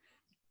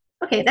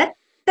 Okay,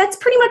 that's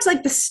pretty much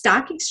like the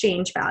stock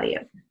exchange value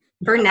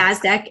for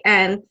NASDAQ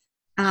and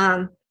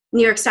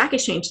New York Stock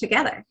Exchange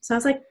together. So I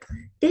was like,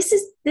 this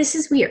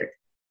is weird.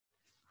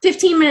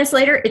 15 minutes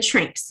later, it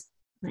shrinks.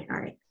 I'm like, all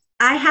right,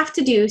 I have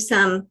to do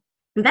some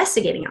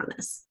investigating on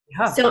this.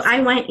 Yeah. So I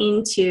went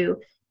into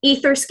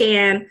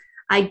Etherscan.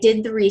 I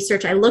did the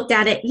research. I looked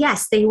at it.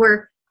 Yes, they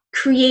were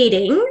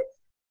creating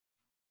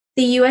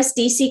the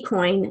USDC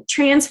coin,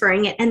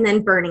 transferring it, and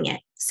then burning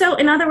it. So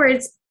in other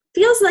words,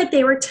 feels like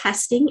they were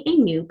testing a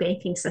new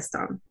banking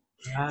system.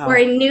 Wow. Or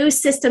a new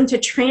system to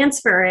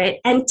transfer it,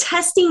 and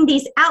testing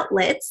these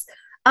outlets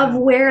of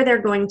where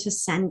they're going to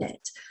send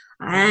it.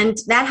 And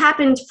that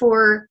happened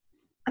for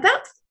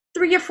about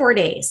 3 or 4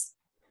 days.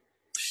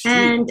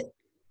 And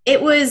it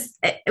was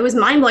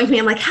mind-blowing to me.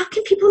 I'm like, how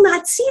can people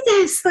not see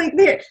this? Like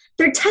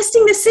they're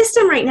testing the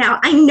system right now.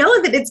 I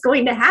know that it's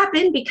going to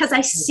happen because I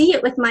see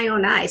it with my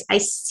own eyes. I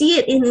see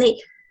it in the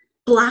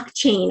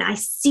blockchain. I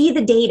see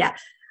the data.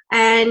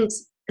 And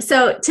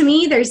so to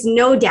me, there's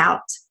no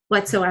doubt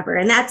whatsoever.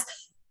 And that's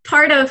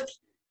part of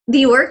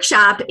the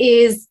workshop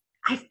is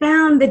I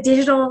found the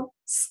digital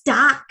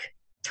stock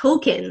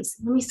tokens.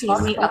 Let me see.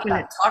 Let me open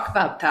it. Talk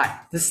about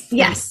that.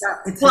 Yes.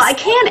 Well, I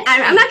can't.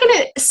 I'm not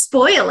going to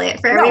spoil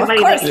it for everybody.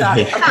 Of course not.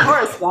 Of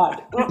course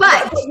not.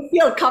 But you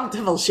feel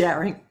comfortable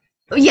sharing.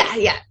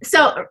 Yeah.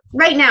 So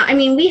right now, I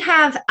mean,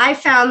 I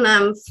found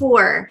them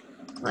for,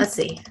 let's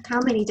see,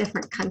 how many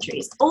different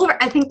countries?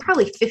 I think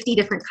probably 50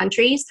 different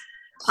countries.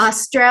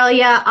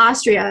 Australia,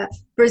 Austria,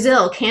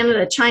 Brazil,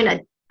 Canada, China,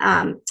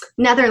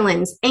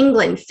 Netherlands,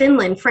 England,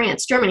 Finland,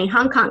 France, Germany,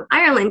 Hong Kong,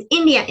 Ireland,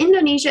 India,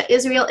 Indonesia,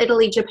 Israel,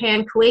 Italy,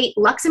 Japan, Kuwait,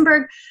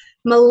 Luxembourg,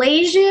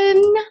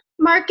 Malaysian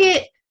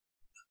market,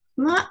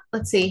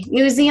 let's see,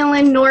 New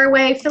Zealand,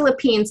 Norway,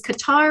 Philippines,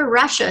 Qatar,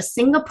 Russia,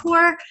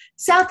 Singapore,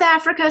 South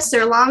Africa,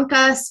 Sri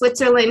Lanka,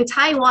 Switzerland,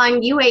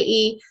 Taiwan,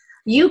 UAE,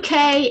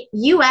 UK,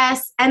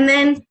 US, and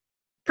then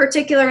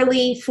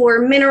particularly for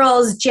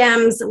minerals,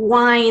 gems,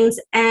 wines,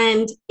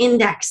 and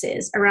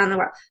indexes around the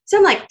world. So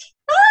I'm like,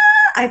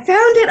 I found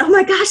it. Oh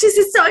my gosh, this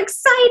is so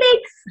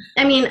exciting.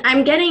 I mean,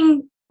 I'm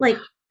getting like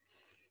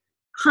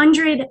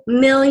 100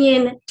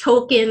 million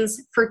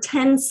tokens for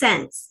 10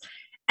 cents.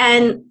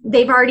 And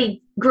they've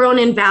already grown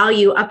in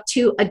value up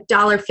to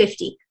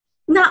 $1.50.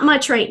 Not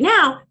much right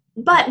now,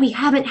 but we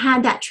haven't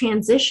had that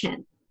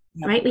transition,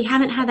 right? We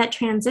haven't had that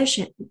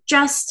transition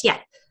just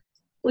yet.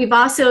 We've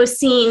also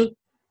seen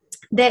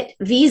that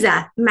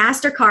Visa,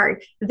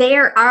 MasterCard,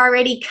 they're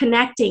already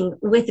connecting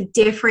with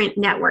different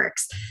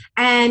networks.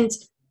 And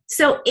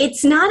so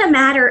it's not a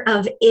matter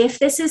of if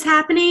this is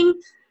happening.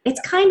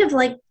 It's kind of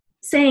like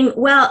saying,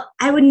 well,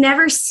 I would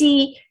never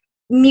see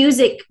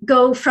music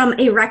go from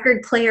a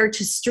record player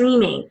to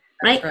streaming,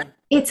 right?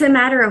 It's a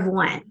matter of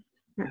when.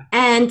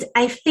 And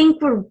I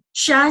think we're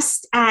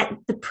just at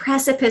the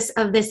precipice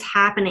of this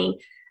happening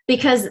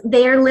because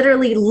they're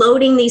literally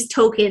loading these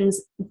tokens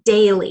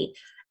daily.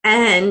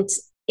 And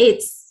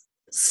it's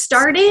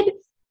started,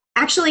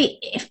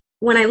 actually,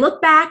 when I look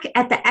back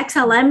at the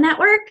XLM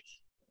network,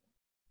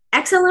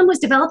 XLM was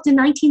developed in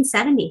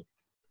 1970.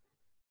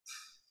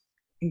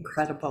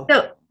 Incredible.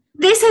 So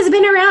this has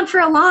been around for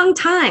a long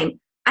time.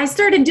 I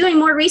started doing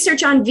more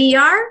research on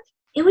VR.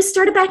 It was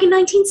started back in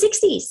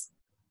 1960s.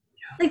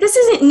 Like, this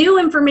isn't new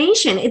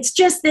information. It's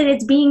just that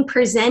it's being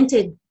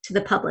presented to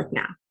the public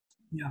now.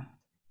 Yeah.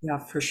 Yeah,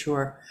 for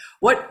sure.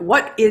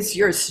 What is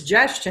your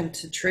suggestion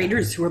to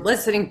traders who are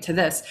listening to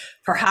this,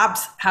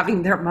 perhaps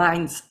having their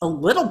minds a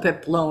little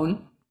bit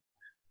blown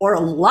or a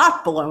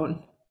lot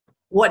blown?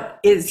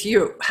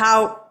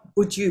 How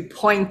would you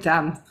point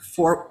them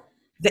for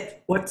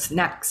what's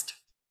next?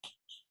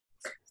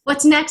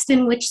 What's next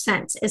in which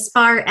sense? As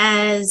far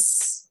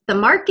as the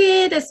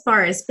market, as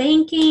far as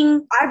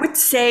banking? I would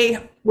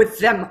say with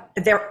them,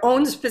 their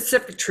own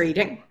specific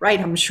trading, right?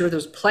 I'm sure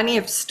there's plenty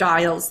of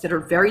styles that are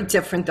very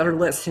different that are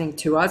listening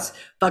to us,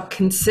 but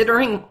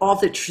considering all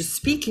that you're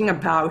speaking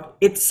about,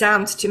 it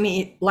sounds to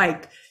me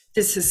like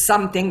this is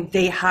something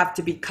they have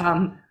to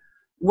become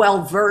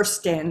well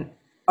versed in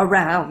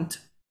around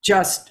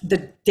just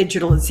the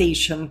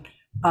digitalization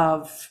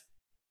of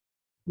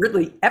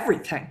really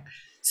everything.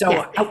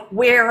 So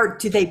where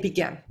do they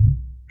begin?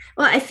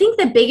 Well, I think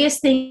the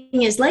biggest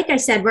thing is, like I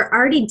said, we're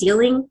already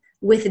dealing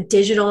with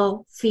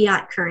digital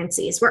fiat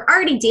currencies. We're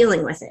already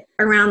dealing with it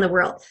around the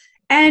world.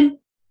 And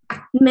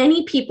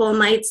many people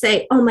might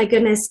say, oh my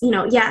goodness,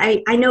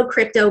 I know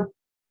crypto,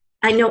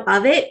 I know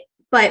of it,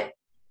 but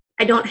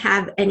I don't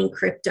have any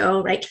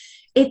crypto, right?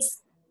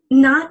 It's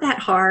not that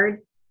hard.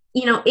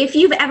 If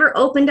you've ever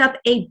opened up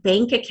a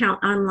bank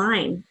account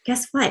online,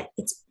 guess what?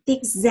 It's the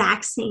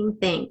exact same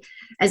thing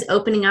as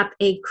opening up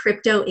a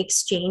crypto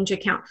exchange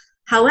account.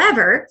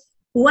 However,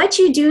 what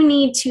you do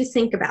need to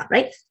think about,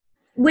 right?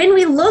 When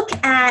we look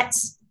at,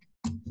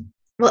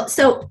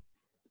 so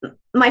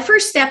my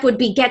first step would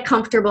be get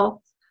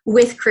comfortable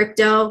with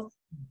crypto.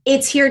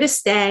 It's here to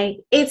stay.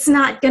 It's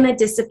not going to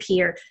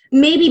disappear.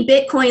 Maybe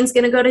Bitcoin's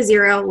going to go to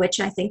zero, which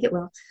I think it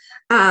will.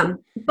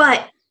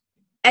 But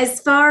as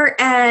far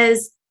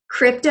as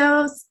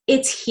cryptos,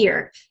 it's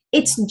here.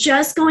 It's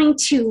just going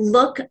to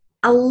look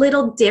a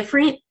little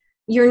different.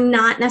 You're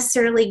not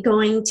necessarily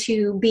going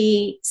to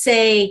be,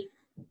 say,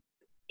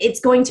 it's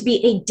going to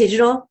be a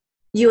digital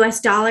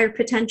US dollar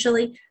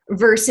potentially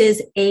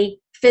versus a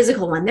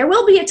physical one. There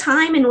will be a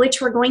time in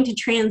which we're going to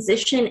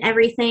transition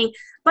everything,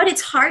 but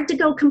it's hard to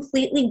go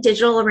completely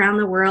digital around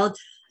the world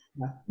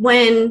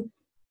when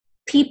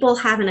people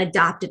haven't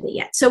adopted it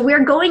yet. So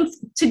we're going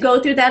to go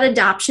through that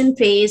adoption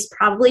phase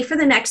probably for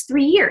the next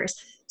 3 years.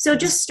 So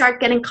just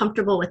start getting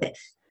comfortable with it.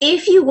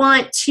 If you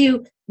want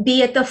to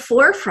be at the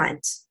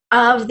forefront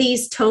of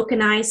these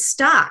tokenized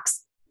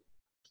stocks,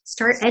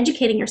 start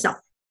educating yourself.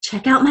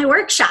 Check out my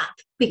workshop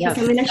because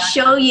I'm going to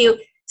show you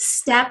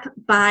step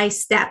by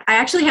step. I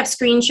actually have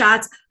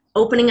screenshots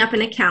opening up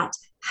an account,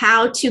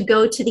 how to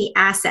go to the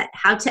asset,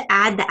 how to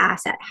add the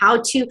asset,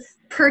 how to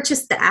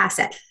purchase the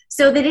asset,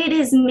 so that it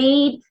is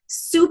made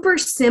super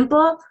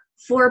simple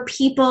for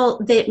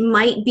people that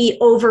might be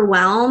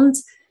overwhelmed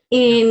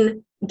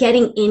in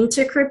getting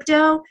into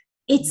crypto.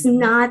 It's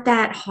not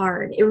that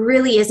hard. It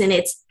really isn't.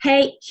 It's,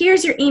 hey,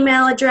 here's your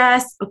email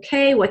address.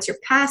 Okay, what's your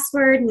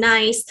password?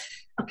 Nice.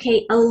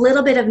 Okay, a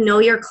little bit of know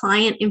your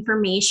client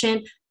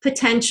information,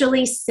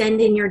 potentially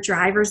send in your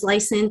driver's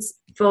license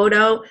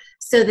photo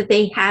so that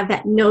they have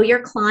that know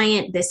your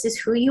client. This is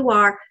who you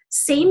are.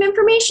 Same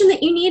information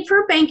that you need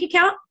for a bank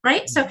account,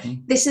 right? So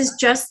this is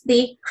just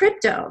the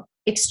crypto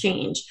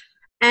exchange.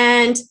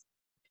 And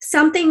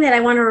something that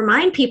I want to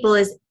remind people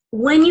is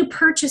when you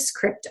purchase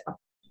crypto,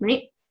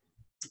 right?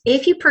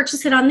 If you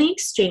purchase it on the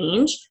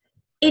exchange,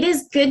 it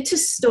is good to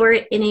store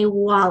it in a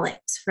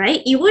wallet,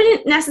 right? You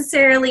wouldn't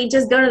necessarily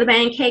just go to the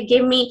bank, hey,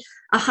 give me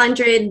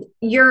 100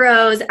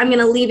 euros. I'm going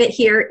to leave it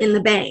here in the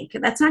bank.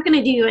 That's not going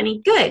to do you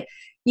any good.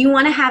 You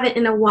want to have it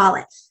in a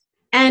wallet.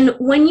 And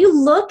when you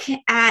look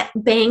at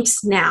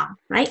banks now,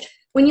 right?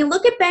 When you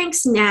look at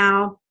banks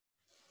now,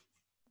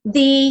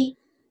 the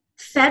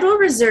Federal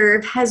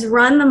Reserve has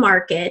run the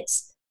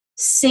markets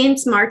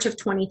since March of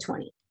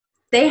 2020.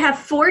 They have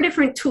 4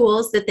 different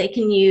tools that they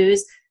can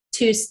use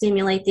to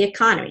stimulate the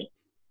economy.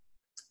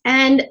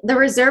 And the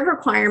reserve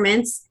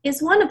requirements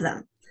is one of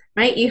them,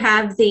 right? You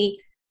have the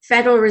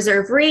Federal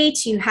Reserve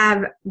rate, you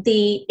have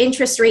the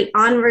interest rate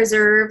on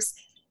reserves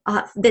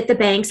that the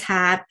banks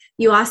have.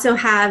 You also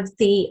have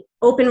the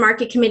open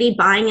market committee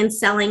buying and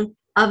selling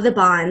of the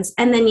bonds.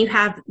 And then you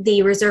have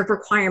the reserve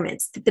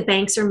requirements that the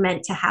banks are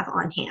meant to have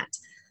on hand.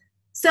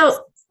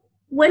 So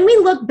when we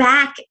look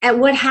back at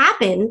what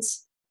happened,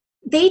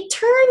 they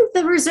turned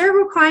the reserve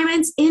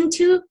requirements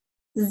into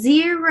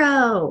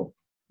zero.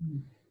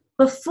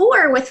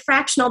 Before, with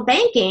fractional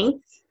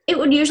banking, it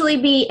would usually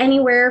be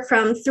anywhere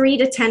from 3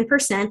 to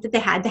 10% that they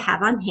had to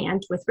have on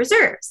hand with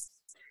reserves.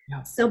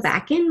 Yeah. So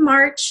back in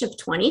March of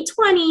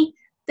 2020,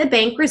 the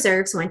bank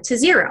reserves went to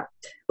zero,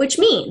 which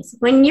means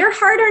when your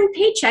hard-earned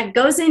paycheck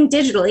goes in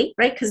digitally,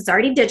 right, because it's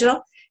already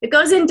digital, it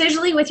goes in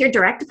digitally with your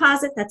direct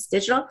deposit, that's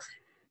digital,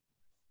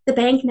 the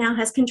bank now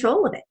has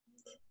control of it.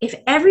 If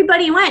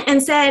everybody went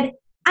and said,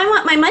 I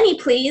want my money,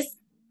 please,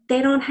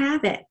 they don't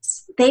have it.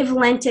 They've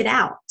lent it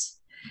out.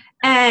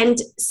 And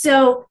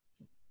so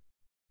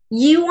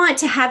you want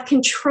to have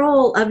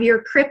control of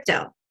your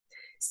crypto.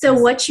 So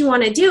what you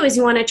want to do is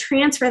you want to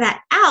transfer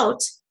that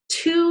out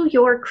to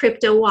your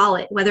crypto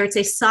wallet, whether it's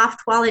a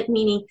soft wallet,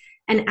 meaning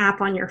an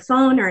app on your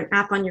phone or an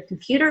app on your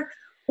computer,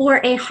 or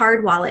a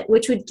hard wallet,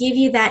 which would give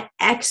you that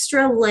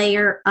extra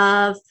layer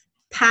of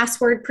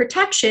password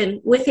protection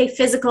with a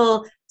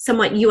physical,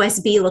 somewhat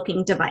USB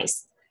looking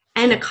device.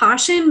 And a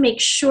caution,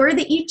 make sure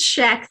that you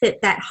check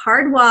that that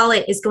hard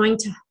wallet is going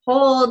to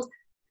hold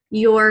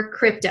your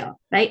crypto,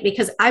 right?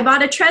 Because I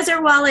bought a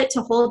Trezor wallet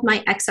to hold my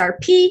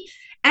XRP,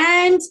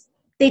 and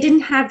they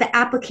didn't have the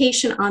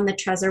application on the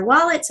Trezor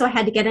wallet, so I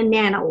had to get a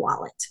Nano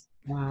wallet.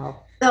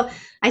 Wow. So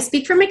I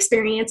speak from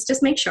experience,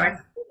 just make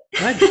sure.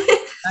 Good.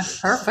 That's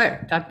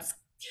perfect.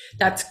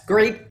 That's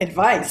great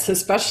advice,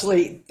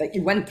 especially that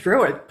you went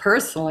through it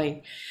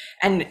personally.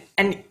 And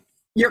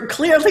you're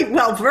clearly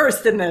well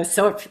versed in this.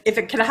 So if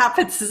it can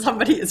happen to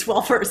somebody as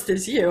well versed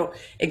as you,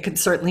 it could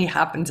certainly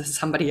happen to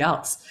somebody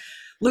else.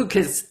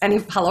 Lucas, any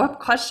follow-up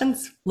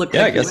questions?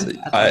 Yeah, I guess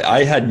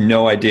I had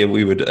no idea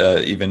we would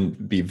even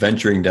be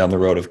venturing down the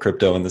road of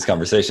crypto in this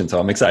conversation, so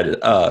I'm excited.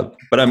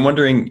 But I'm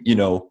wondering,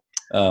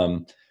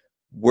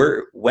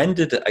 when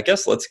did, I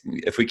guess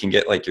if we can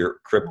get like your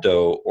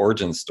crypto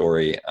origin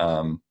story,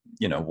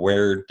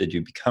 where did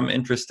you become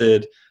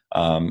interested,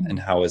 and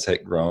how has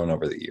it grown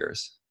over the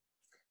years?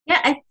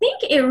 Yeah, I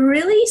think it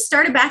really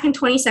started back in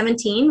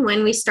 2017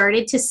 when we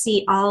started to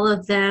see all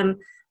of them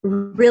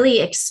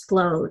really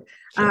explode.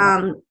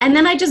 Sure. And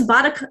then I just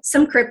bought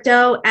some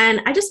crypto and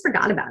I just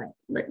forgot about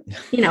it.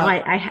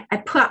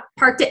 I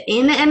parked it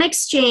in an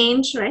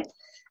exchange, right?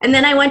 And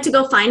then I went to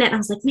go find it and I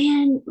was like,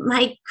 man,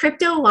 my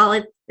crypto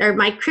wallet or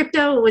my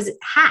crypto was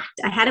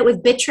hacked. I had it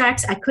with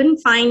Bittrex. I couldn't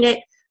find it.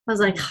 I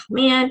was like, oh,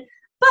 man.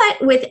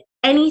 But with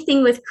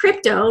anything with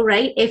crypto,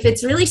 right? If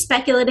it's really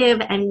speculative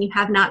and you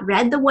have not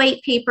read the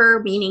white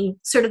paper, meaning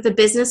sort of the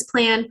business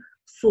plan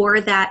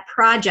for that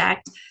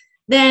project,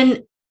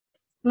 then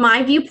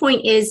my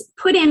viewpoint is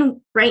put in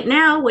right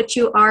now what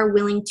you are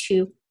willing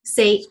to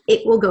say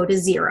it will go to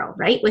zero,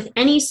 right? With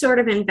any sort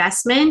of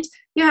investment,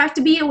 you have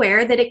to be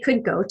aware that it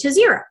could go to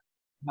zero.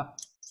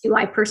 Do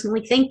I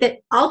personally think that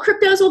all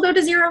cryptos will go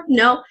to zero?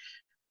 No,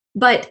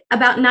 but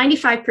about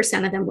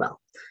 95% of them will.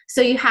 So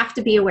you have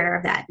to be aware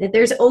of that.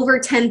 There's over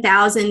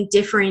 10,000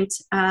 different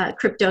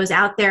cryptos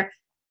out there.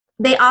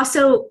 They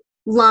also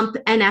lump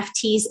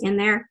NFTs in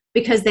there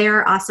because they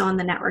are also on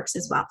the networks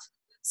as well.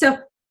 So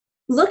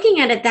looking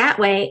at it that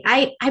way,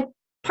 I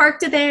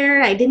parked it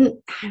there. I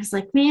was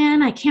like,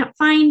 man, I can't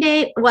find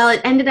it. Well,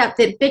 it ended up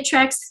that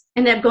Bittrex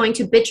ended up going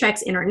to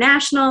Bittrex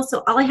International.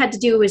 So all I had to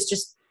do was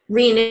just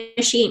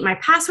reinitiate my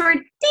password.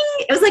 Ding!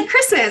 It was like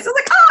Christmas. I was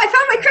like, oh, I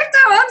found my crypto.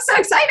 I'm so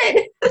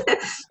excited.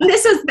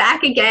 This was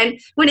back again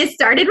when it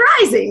started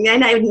rising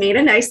and I made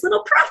a nice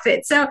little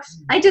profit. So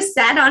I just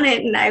sat on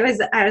it and I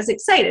was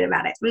excited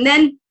about it. And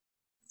then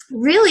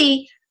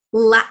really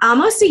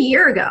almost a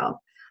year ago,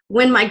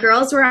 when my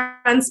girls were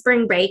on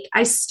spring break,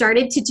 I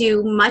started to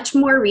do much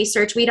more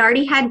research. We'd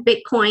already had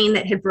Bitcoin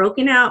that had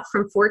broken out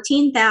from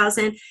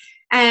 14,000.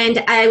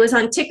 And I was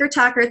on Ticker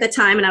Talker at the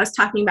time and I was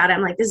talking about it.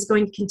 I'm like, this is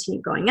going to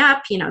continue going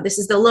up. This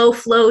is the low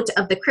float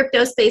of the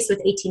crypto space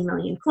with 18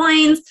 million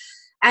coins.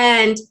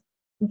 And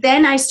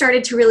then I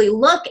started to really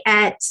look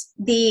at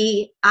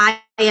the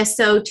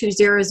ISO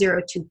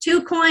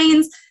 20022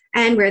 coins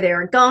and where they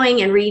were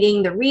going and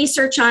reading the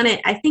research on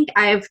it. I think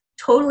I've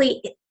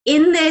totally,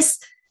 in this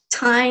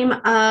time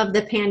of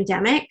the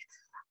pandemic,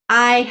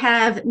 I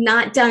have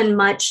not done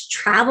much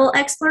travel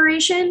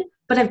exploration,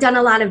 but I've done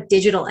a lot of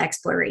digital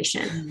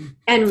exploration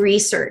and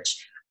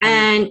research.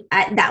 And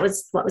that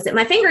was what was at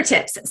my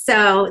fingertips.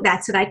 So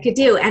that's what I could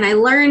do. And I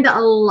learned a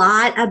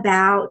lot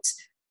about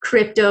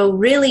crypto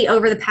really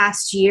over the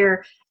past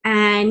year.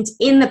 And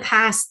in the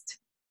past,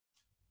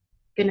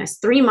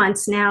 3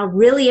 months now,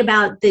 really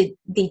about the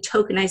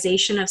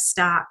tokenization of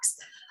stocks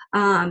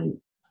and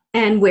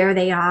where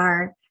they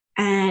are.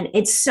 And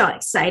it's so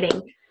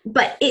exciting.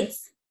 But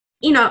it's,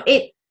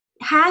 it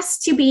has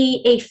to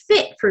be a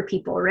fit for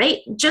people, right?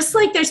 Just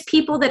like there's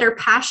people that are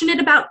passionate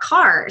about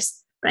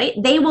cars, right?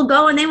 They will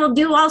go and they will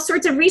do all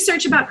sorts of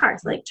research about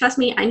cars. Like, trust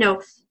me, I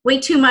know way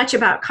too much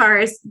about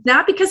cars,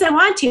 not because I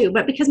want to,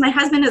 but because my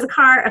husband is a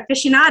car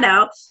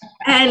aficionado.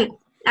 And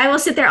I will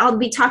sit there, I'll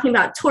be talking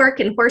about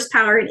torque and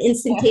horsepower and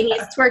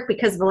instantaneous torque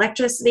because of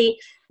electricity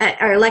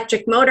or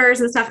electric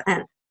motors and stuff.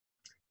 And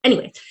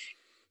anyway,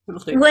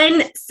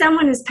 when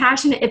someone is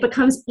passionate, it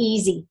becomes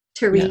easy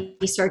to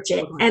research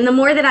it. And the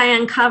more that I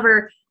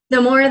uncover,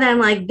 the more that I'm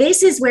like,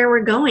 this is where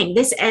we're going.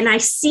 And I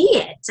see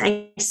it.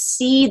 I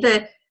see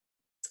the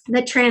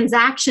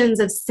transactions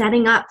of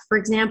setting up, for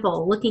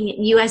example, looking at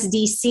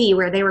USDC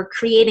where they were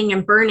creating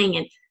and burning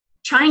and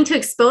trying to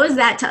expose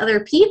that to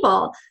other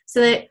people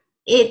so that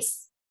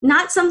it's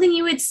not something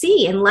you would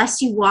see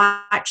unless you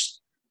watch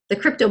the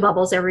crypto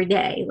bubbles every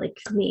day, like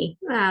me.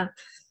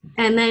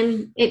 And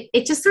then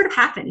it just sort of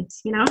happened,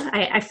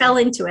 I fell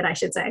into it, I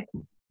should say.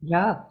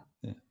 Yeah.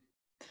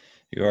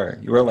 You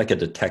are like a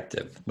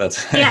detective.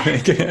 That's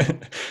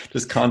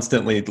just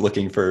constantly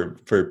looking for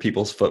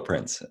people's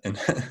footprints.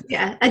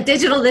 Yeah, a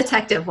digital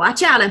detective.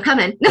 Watch out, I'm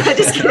coming. No,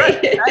 just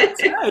kidding.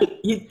 That's right.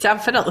 You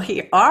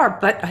definitely are.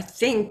 But I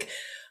think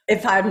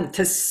if I'm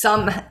to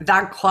sum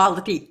that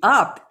quality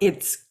up,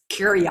 it's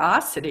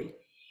curiosity.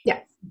 Yeah.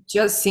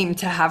 Just seem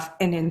to have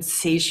an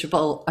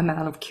insatiable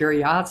amount of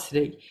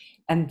curiosity.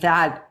 And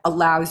that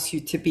allows you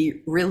to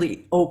be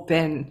really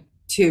open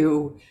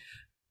to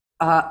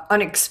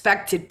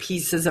unexpected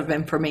pieces of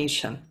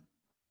information.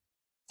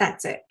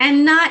 That's it.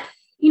 And not,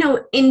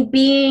 in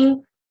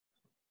being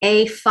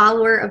a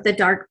follower of the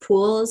dark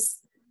pools,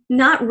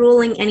 not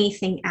ruling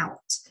anything out.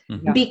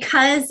 Mm-hmm.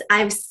 Because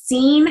I've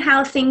seen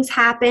how things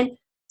happen.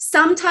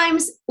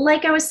 Sometimes,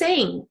 like I was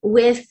saying,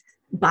 with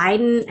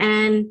Biden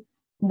and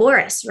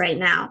Boris right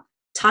now,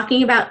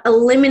 talking about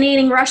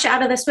eliminating Russia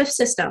out of the SWIFT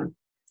system.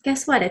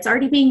 Guess what? It's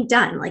already being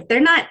done. Like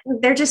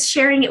they're just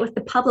sharing it with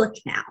the public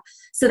now.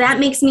 So that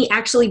makes me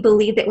actually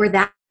believe that we're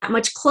that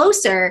much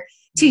closer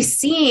to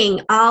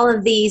seeing all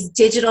of these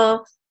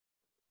digital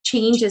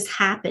changes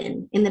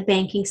happen in the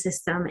banking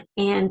system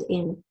and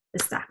in the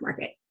stock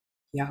market.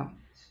 Yeah.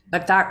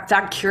 But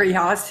that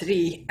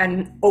curiosity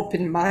and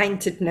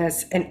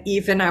open-mindedness, and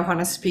even I want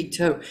to speak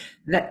to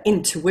the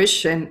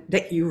intuition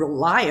that you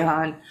rely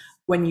on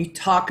when you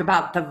talk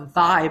about the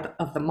vibe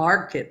of the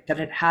market, that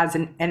it has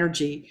an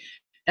energy,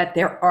 that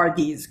there are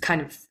these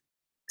kind of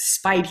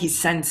spidey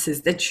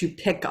senses that you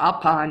pick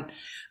up on.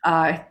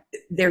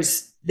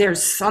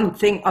 There's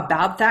something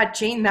about that,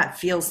 Jane, that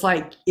feels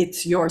like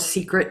it's your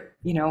secret,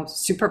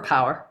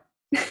 superpower.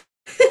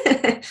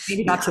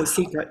 Maybe not so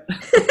secret.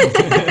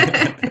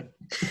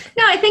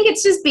 No, I think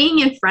it's just being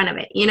in front of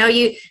it.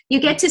 You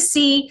get to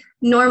see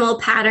normal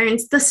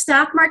patterns. The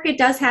stock market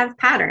does have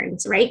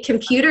patterns, right?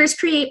 Computers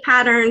create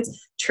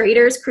patterns,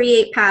 traders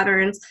create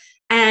patterns,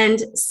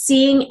 and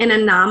seeing an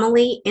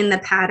anomaly in the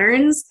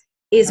patterns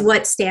is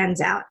what stands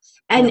out.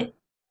 And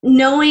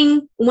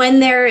knowing when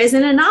there is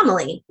an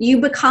anomaly, you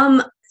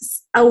become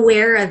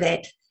aware of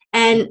it.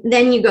 And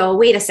then you go,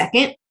 wait a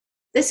second,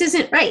 this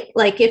isn't right.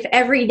 Like if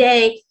every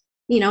day,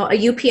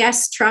 a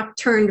UPS truck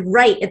turned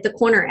right at the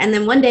corner and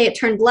then one day it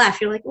turned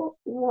left, you're like, well,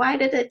 why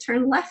did it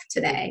turn left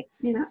today?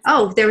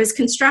 Oh, there was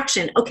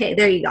construction. Okay,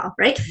 there you go,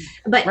 right?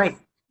 But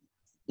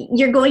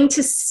you're going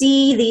to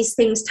see these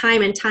things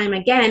time and time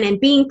again,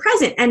 and being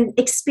present and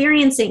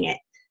experiencing it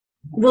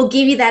will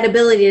give you that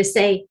ability to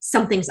say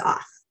something's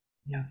off.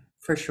 Yeah,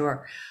 for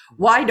sure.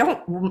 Why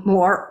don't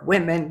more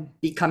women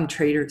become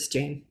traders,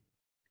 Jane?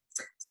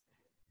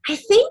 I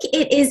think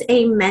it is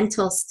a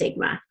mental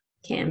stigma,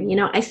 Kim.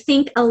 I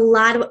think a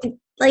lot of,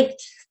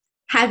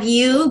 have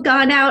you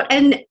gone out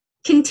and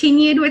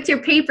continued with your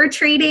paper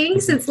trading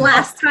since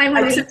last time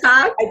we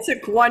talked? I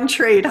took one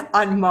trade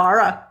on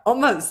Mara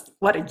almost,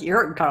 a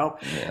year ago.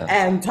 Yeah.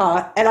 And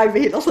I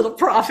made a little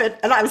profit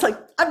and I was like,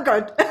 I'm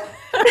good.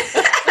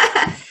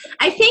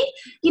 I think,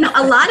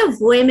 a lot of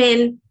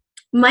women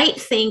might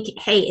think,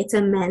 hey, it's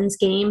a men's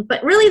game,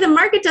 but really the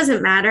market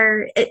doesn't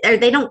matter.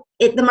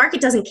 The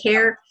market doesn't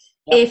care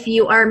if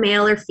you are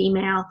male or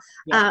female.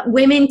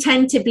 Women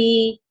tend to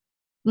be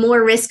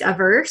more risk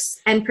averse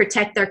and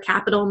protect their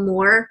capital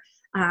more.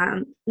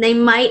 They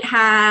might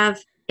have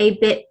a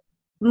bit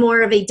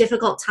more of a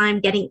difficult time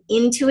getting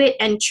into it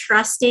and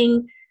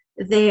trusting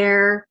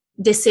their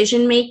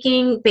decision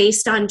making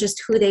based on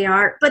just who they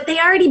are, but they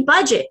already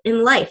budget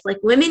in life. Like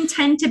women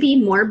tend to be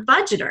more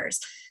budgeters.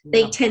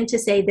 They tend to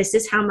say, this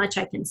is how much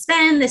I can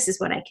spend, this is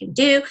what I can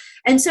do.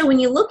 And so when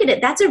you look at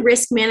it, that's a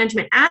risk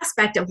management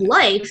aspect of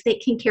life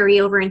that can carry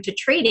over into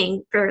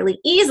trading fairly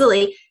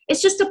easily.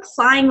 It's just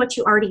applying what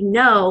you already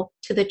know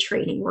to the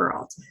trading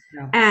world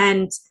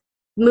and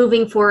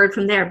moving forward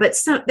from there. But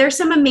there's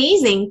some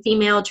amazing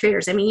female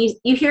traders. I mean,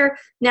 you hear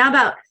now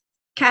about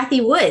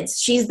Kathy Woods.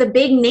 She's the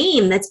big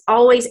name that's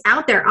always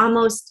out there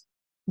almost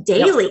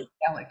daily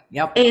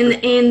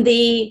in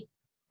the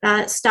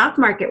stock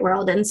market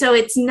world. And so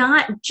it's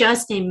not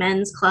just a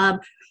men's club,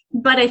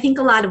 but I think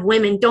a lot of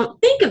women don't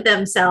think of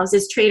themselves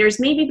as traders,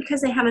 maybe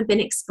because they haven't been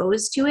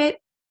exposed to it.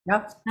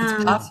 Yep,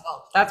 it's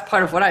possible. That's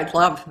part of what I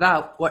love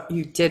about what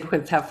you did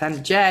with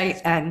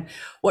FMJ and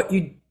what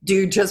you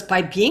do just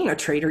by being a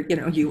trader.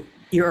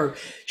 You're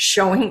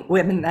showing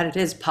women that it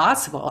is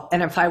possible.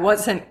 And if I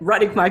wasn't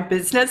running my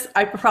business,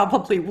 I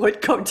probably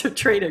would go to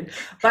trading.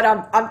 But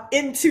I'm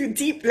in too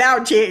deep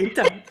now, Jane,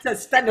 to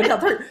spend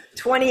another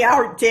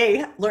 20-hour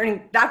day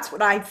learning. That's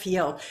what I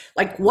feel.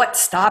 Like what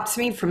stops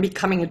me from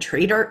becoming a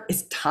trader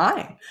is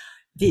time.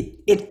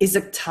 It is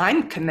a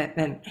time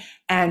commitment.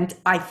 And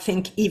I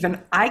think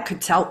even I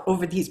could tell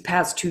over these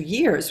past 2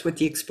 years with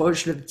the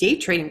exposure to the day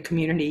trading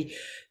community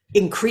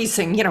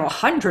increasing,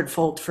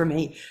 100-fold for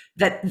me,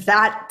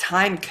 that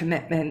time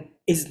commitment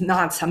is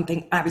not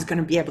something I was going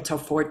to be able to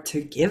afford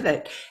to give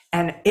it.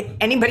 And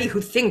anybody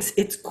who thinks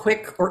it's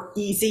quick or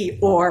easy,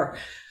 or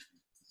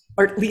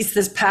at least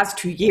this past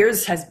 2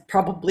 years has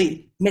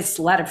probably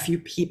misled a few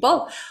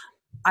people.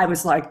 I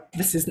was like,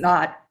 this is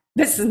not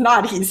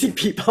easy,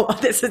 people.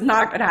 This is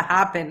not going to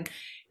happen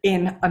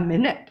in a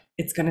minute.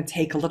 It's going to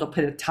take a little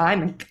bit of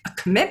time and a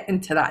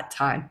commitment to that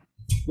time,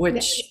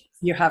 which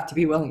you have to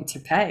be willing to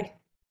pay.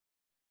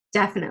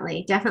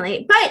 Definitely.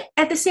 But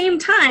at the same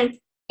time,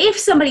 if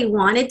somebody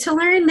wanted to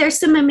learn, there's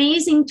some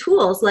amazing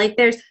tools. Like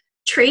there's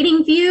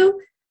TradingView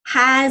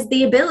has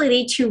the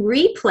ability to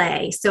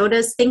replay. So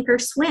does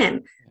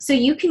Thinkorswim. So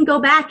you can go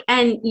back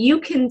and you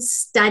can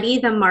study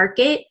the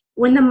market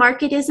when the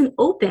market isn't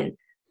open.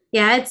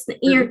 Yeah,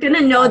 you're going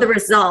to know the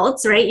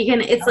results, right?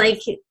 It's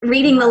like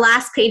reading the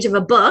last page of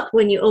a book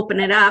when you open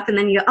it up and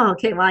then you go, oh,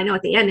 okay, well, I know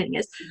what the ending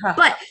is.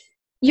 But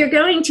you're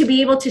going to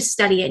be able to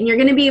study it, and you're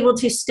going to be able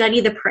to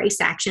study the price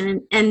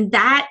action. And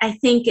that, I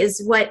think,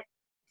 is what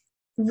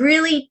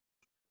really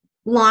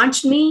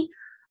launched me,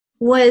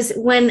 was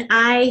when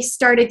I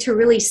started to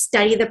really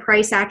study the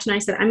price action. I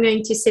said, I'm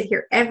going to sit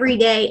here every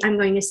day. I'm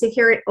going to sit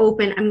here at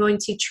open. I'm going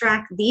to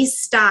track these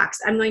stocks.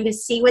 I'm going to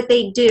see what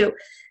they do.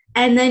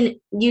 And then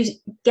you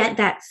get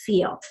that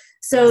feel.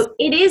 So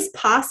it is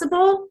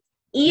possible,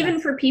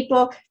 even for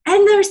people.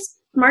 And there's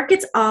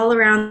markets all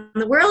around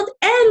the world.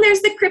 And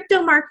there's the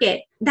crypto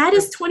market. That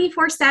is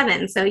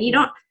 24/7. So you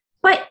don't,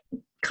 but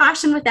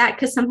caution with that,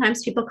 because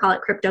sometimes people call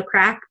it crypto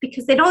crack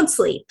because they don't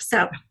sleep.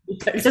 So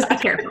just be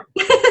careful.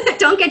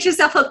 Don't get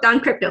yourself hooked on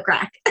crypto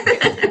crack.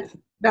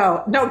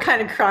 No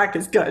kind of crack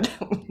is good.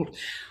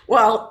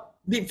 Well,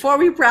 before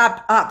we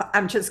wrap up,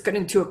 I'm just going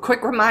to do a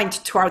quick reminder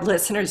to our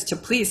listeners to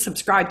please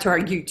subscribe to our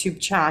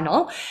YouTube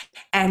channel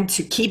and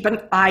to keep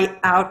an eye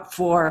out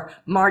for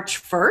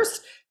March 1st,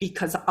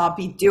 because I'll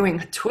be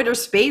doing a Twitter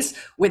space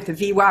with the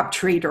VWAP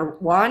Trader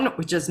 1,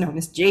 which is known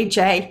as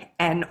JJ,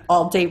 and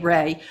All Day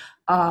Ray.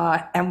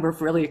 And we're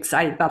really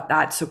excited about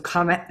that. So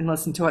come and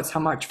listen to us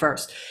on March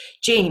 1st.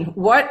 Jane,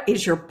 what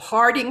is your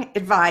parting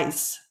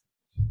advice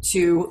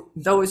to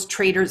those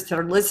traders that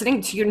are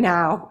listening to you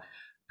now?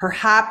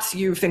 Perhaps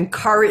you've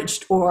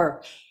encouraged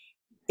or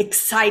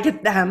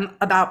excited them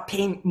about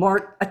paying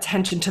more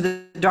attention to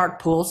the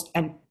dark pools,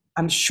 and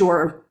I'm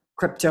sure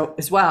crypto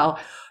as well.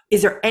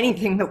 Is there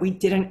anything that we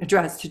didn't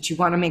address that you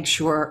want to make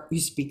sure you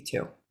speak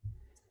to?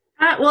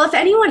 Well, if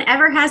anyone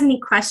ever has any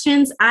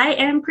questions, I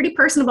am pretty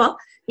personable.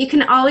 You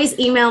can always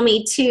email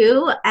me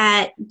too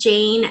at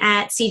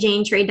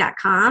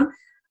jane@cjanetrade.com.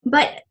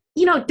 But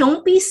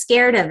don't be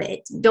scared of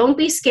it. Don't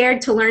be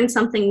scared to learn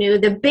something new.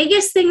 The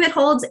biggest thing that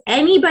holds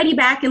anybody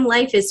back in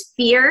life is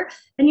fear,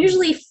 and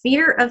usually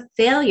fear of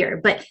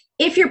failure. But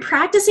if you're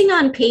practicing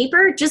on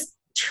paper, just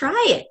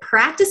try it.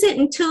 Practice it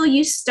until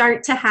you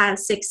start to have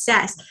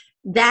success.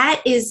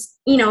 That is,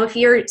 if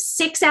you're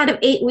 6 out of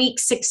 8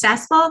 weeks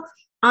successful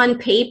on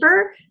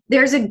paper,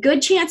 there's a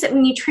good chance that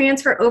when you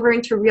transfer over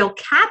into real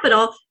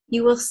capital,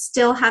 you will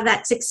still have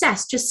that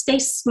success. Just stay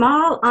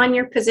small on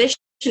your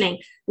positioning,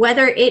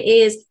 whether it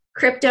is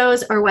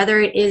cryptos or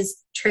whether it is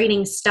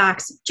trading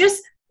stocks.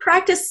 Just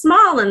practice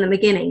small in the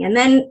beginning, and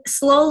then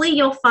slowly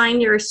you'll find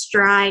your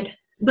stride,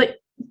 but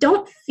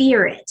don't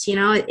fear it.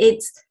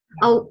 It's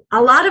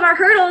a lot of our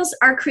hurdles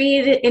are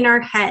created in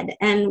our head.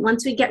 And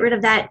once we get rid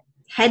of that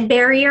head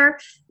barrier,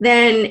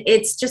 then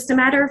it's just a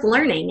matter of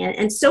learning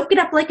and soak it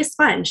up like a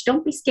sponge.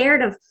 Don't be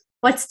scared of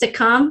what's to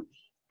come,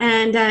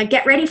 and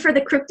get ready for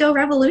the crypto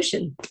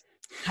revolution.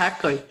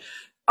 Exactly.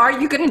 Are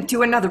you going to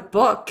do another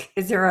book?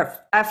 Is there a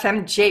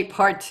FMJ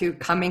part 2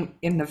 coming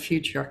in the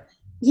future?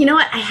 You know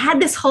what? I had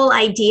this whole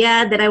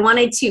idea that I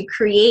wanted to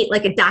create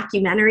like a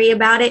documentary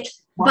about it.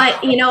 Wow.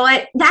 But you know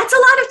what? That's a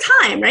lot of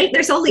time, right?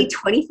 There's only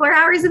 24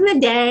 hours in the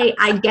day.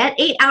 I get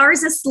 8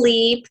 hours of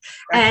sleep,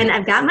 and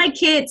I've got my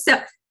kids.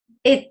 So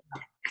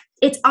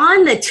it's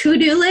on the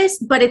to-do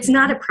list, but it's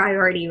not a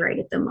priority right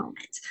at the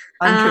moment.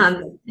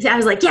 So I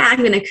was like, yeah, I'm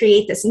going to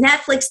create this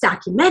Netflix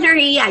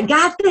documentary. I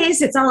got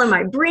this. It's all in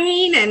my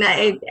brain, and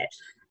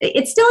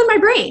it's still in my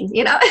brain.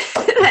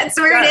 That's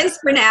where it is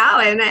for now.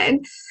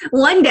 And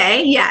one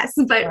day, yes,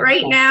 but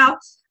right now,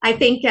 I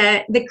think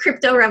the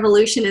crypto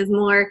revolution is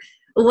more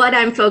what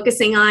I'm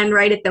focusing on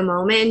right at the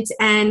moment,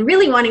 and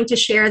really wanting to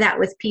share that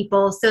with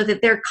people so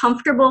that they're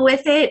comfortable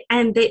with it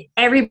and that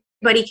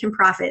everybody can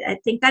profit. I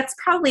think that's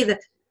probably the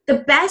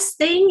best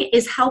thing,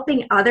 is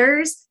helping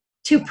others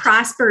to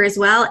prosper as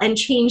well and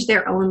change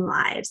their own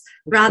lives,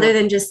 rather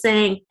than just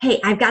saying, hey,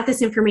 I've got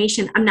this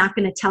information, I'm not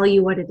going to tell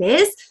you what it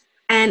is,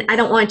 and I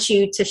don't want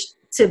you to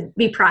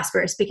be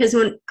prosperous, because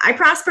when I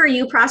prosper,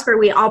 you prosper,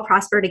 we all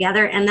prosper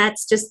together, and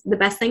that's just the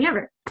best thing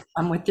ever.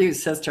 I'm with you,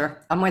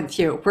 sister. I'm with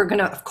you. We're going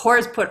to, of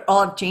course, put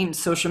all of Jane's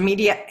social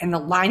media in the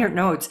liner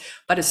notes,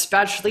 but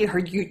especially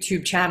her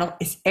YouTube channel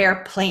is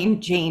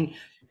Airplane Jane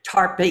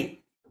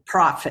Carpe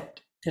Profit.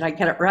 Did I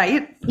get it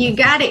right? You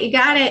got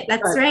it.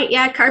 That's right.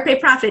 Yeah, Carpe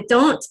Profit.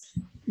 Don't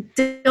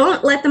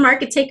let the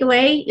market take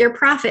away your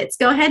profits.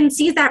 Go ahead and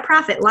seize that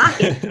profit. Lock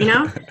it,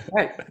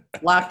 Right.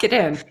 Lock it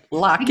in.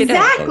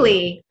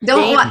 Exactly.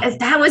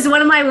 That was one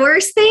of my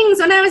worst things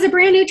when I was a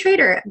brand new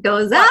trader. It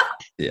goes up.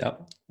 Yeah.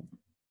 And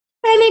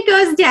it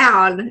goes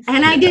down.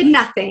 And I did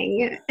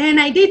nothing. And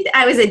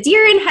I was a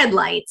deer in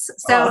headlights.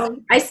 So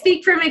I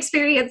speak from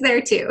experience there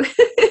too.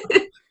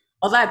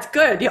 Well, that's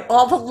good.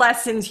 All the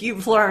lessons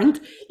you've learned,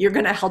 you're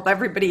going to help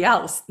everybody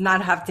else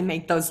not have to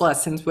make those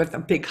lessons with a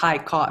big high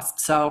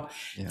cost. So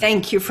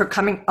Thank you for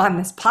coming on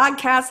this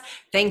podcast.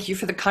 Thank you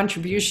for the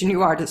contribution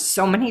you are to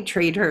so many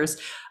traders.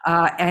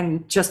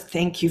 And just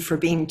thank you for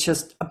being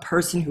just a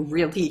person who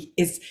really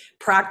is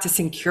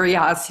practicing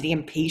curiosity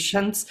and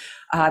patience.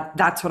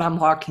 That's what I'm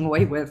walking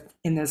away with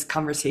in this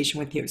conversation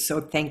with you.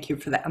 So thank you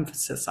for the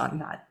emphasis on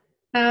that.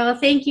 Oh,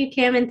 thank you,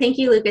 Kim, and thank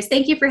you, Lucas.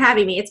 Thank you for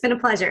having me. It's been a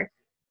pleasure.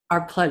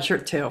 Our pleasure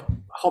too.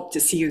 Hope to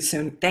see you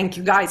soon. Thank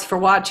you guys for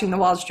watching the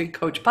Wall Street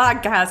Coach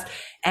podcast,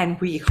 and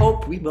we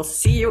hope we will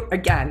see you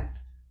again.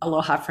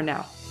 Aloha for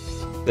now.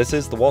 This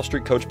is the Wall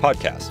Street Coach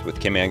podcast with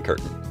Kim Ann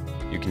Curtin.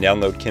 You can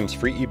download Kim's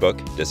free ebook,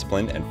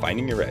 Discipline and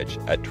Finding Your Edge,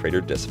 at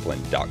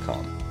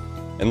traderdiscipline.com.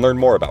 And learn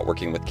more about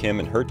working with Kim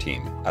and her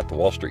team at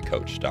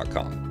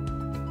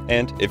thewallstreetcoach.com.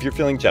 And if you're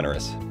feeling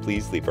generous,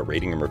 please leave a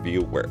rating and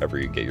review wherever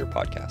you get your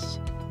podcasts.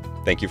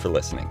 Thank you for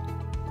listening.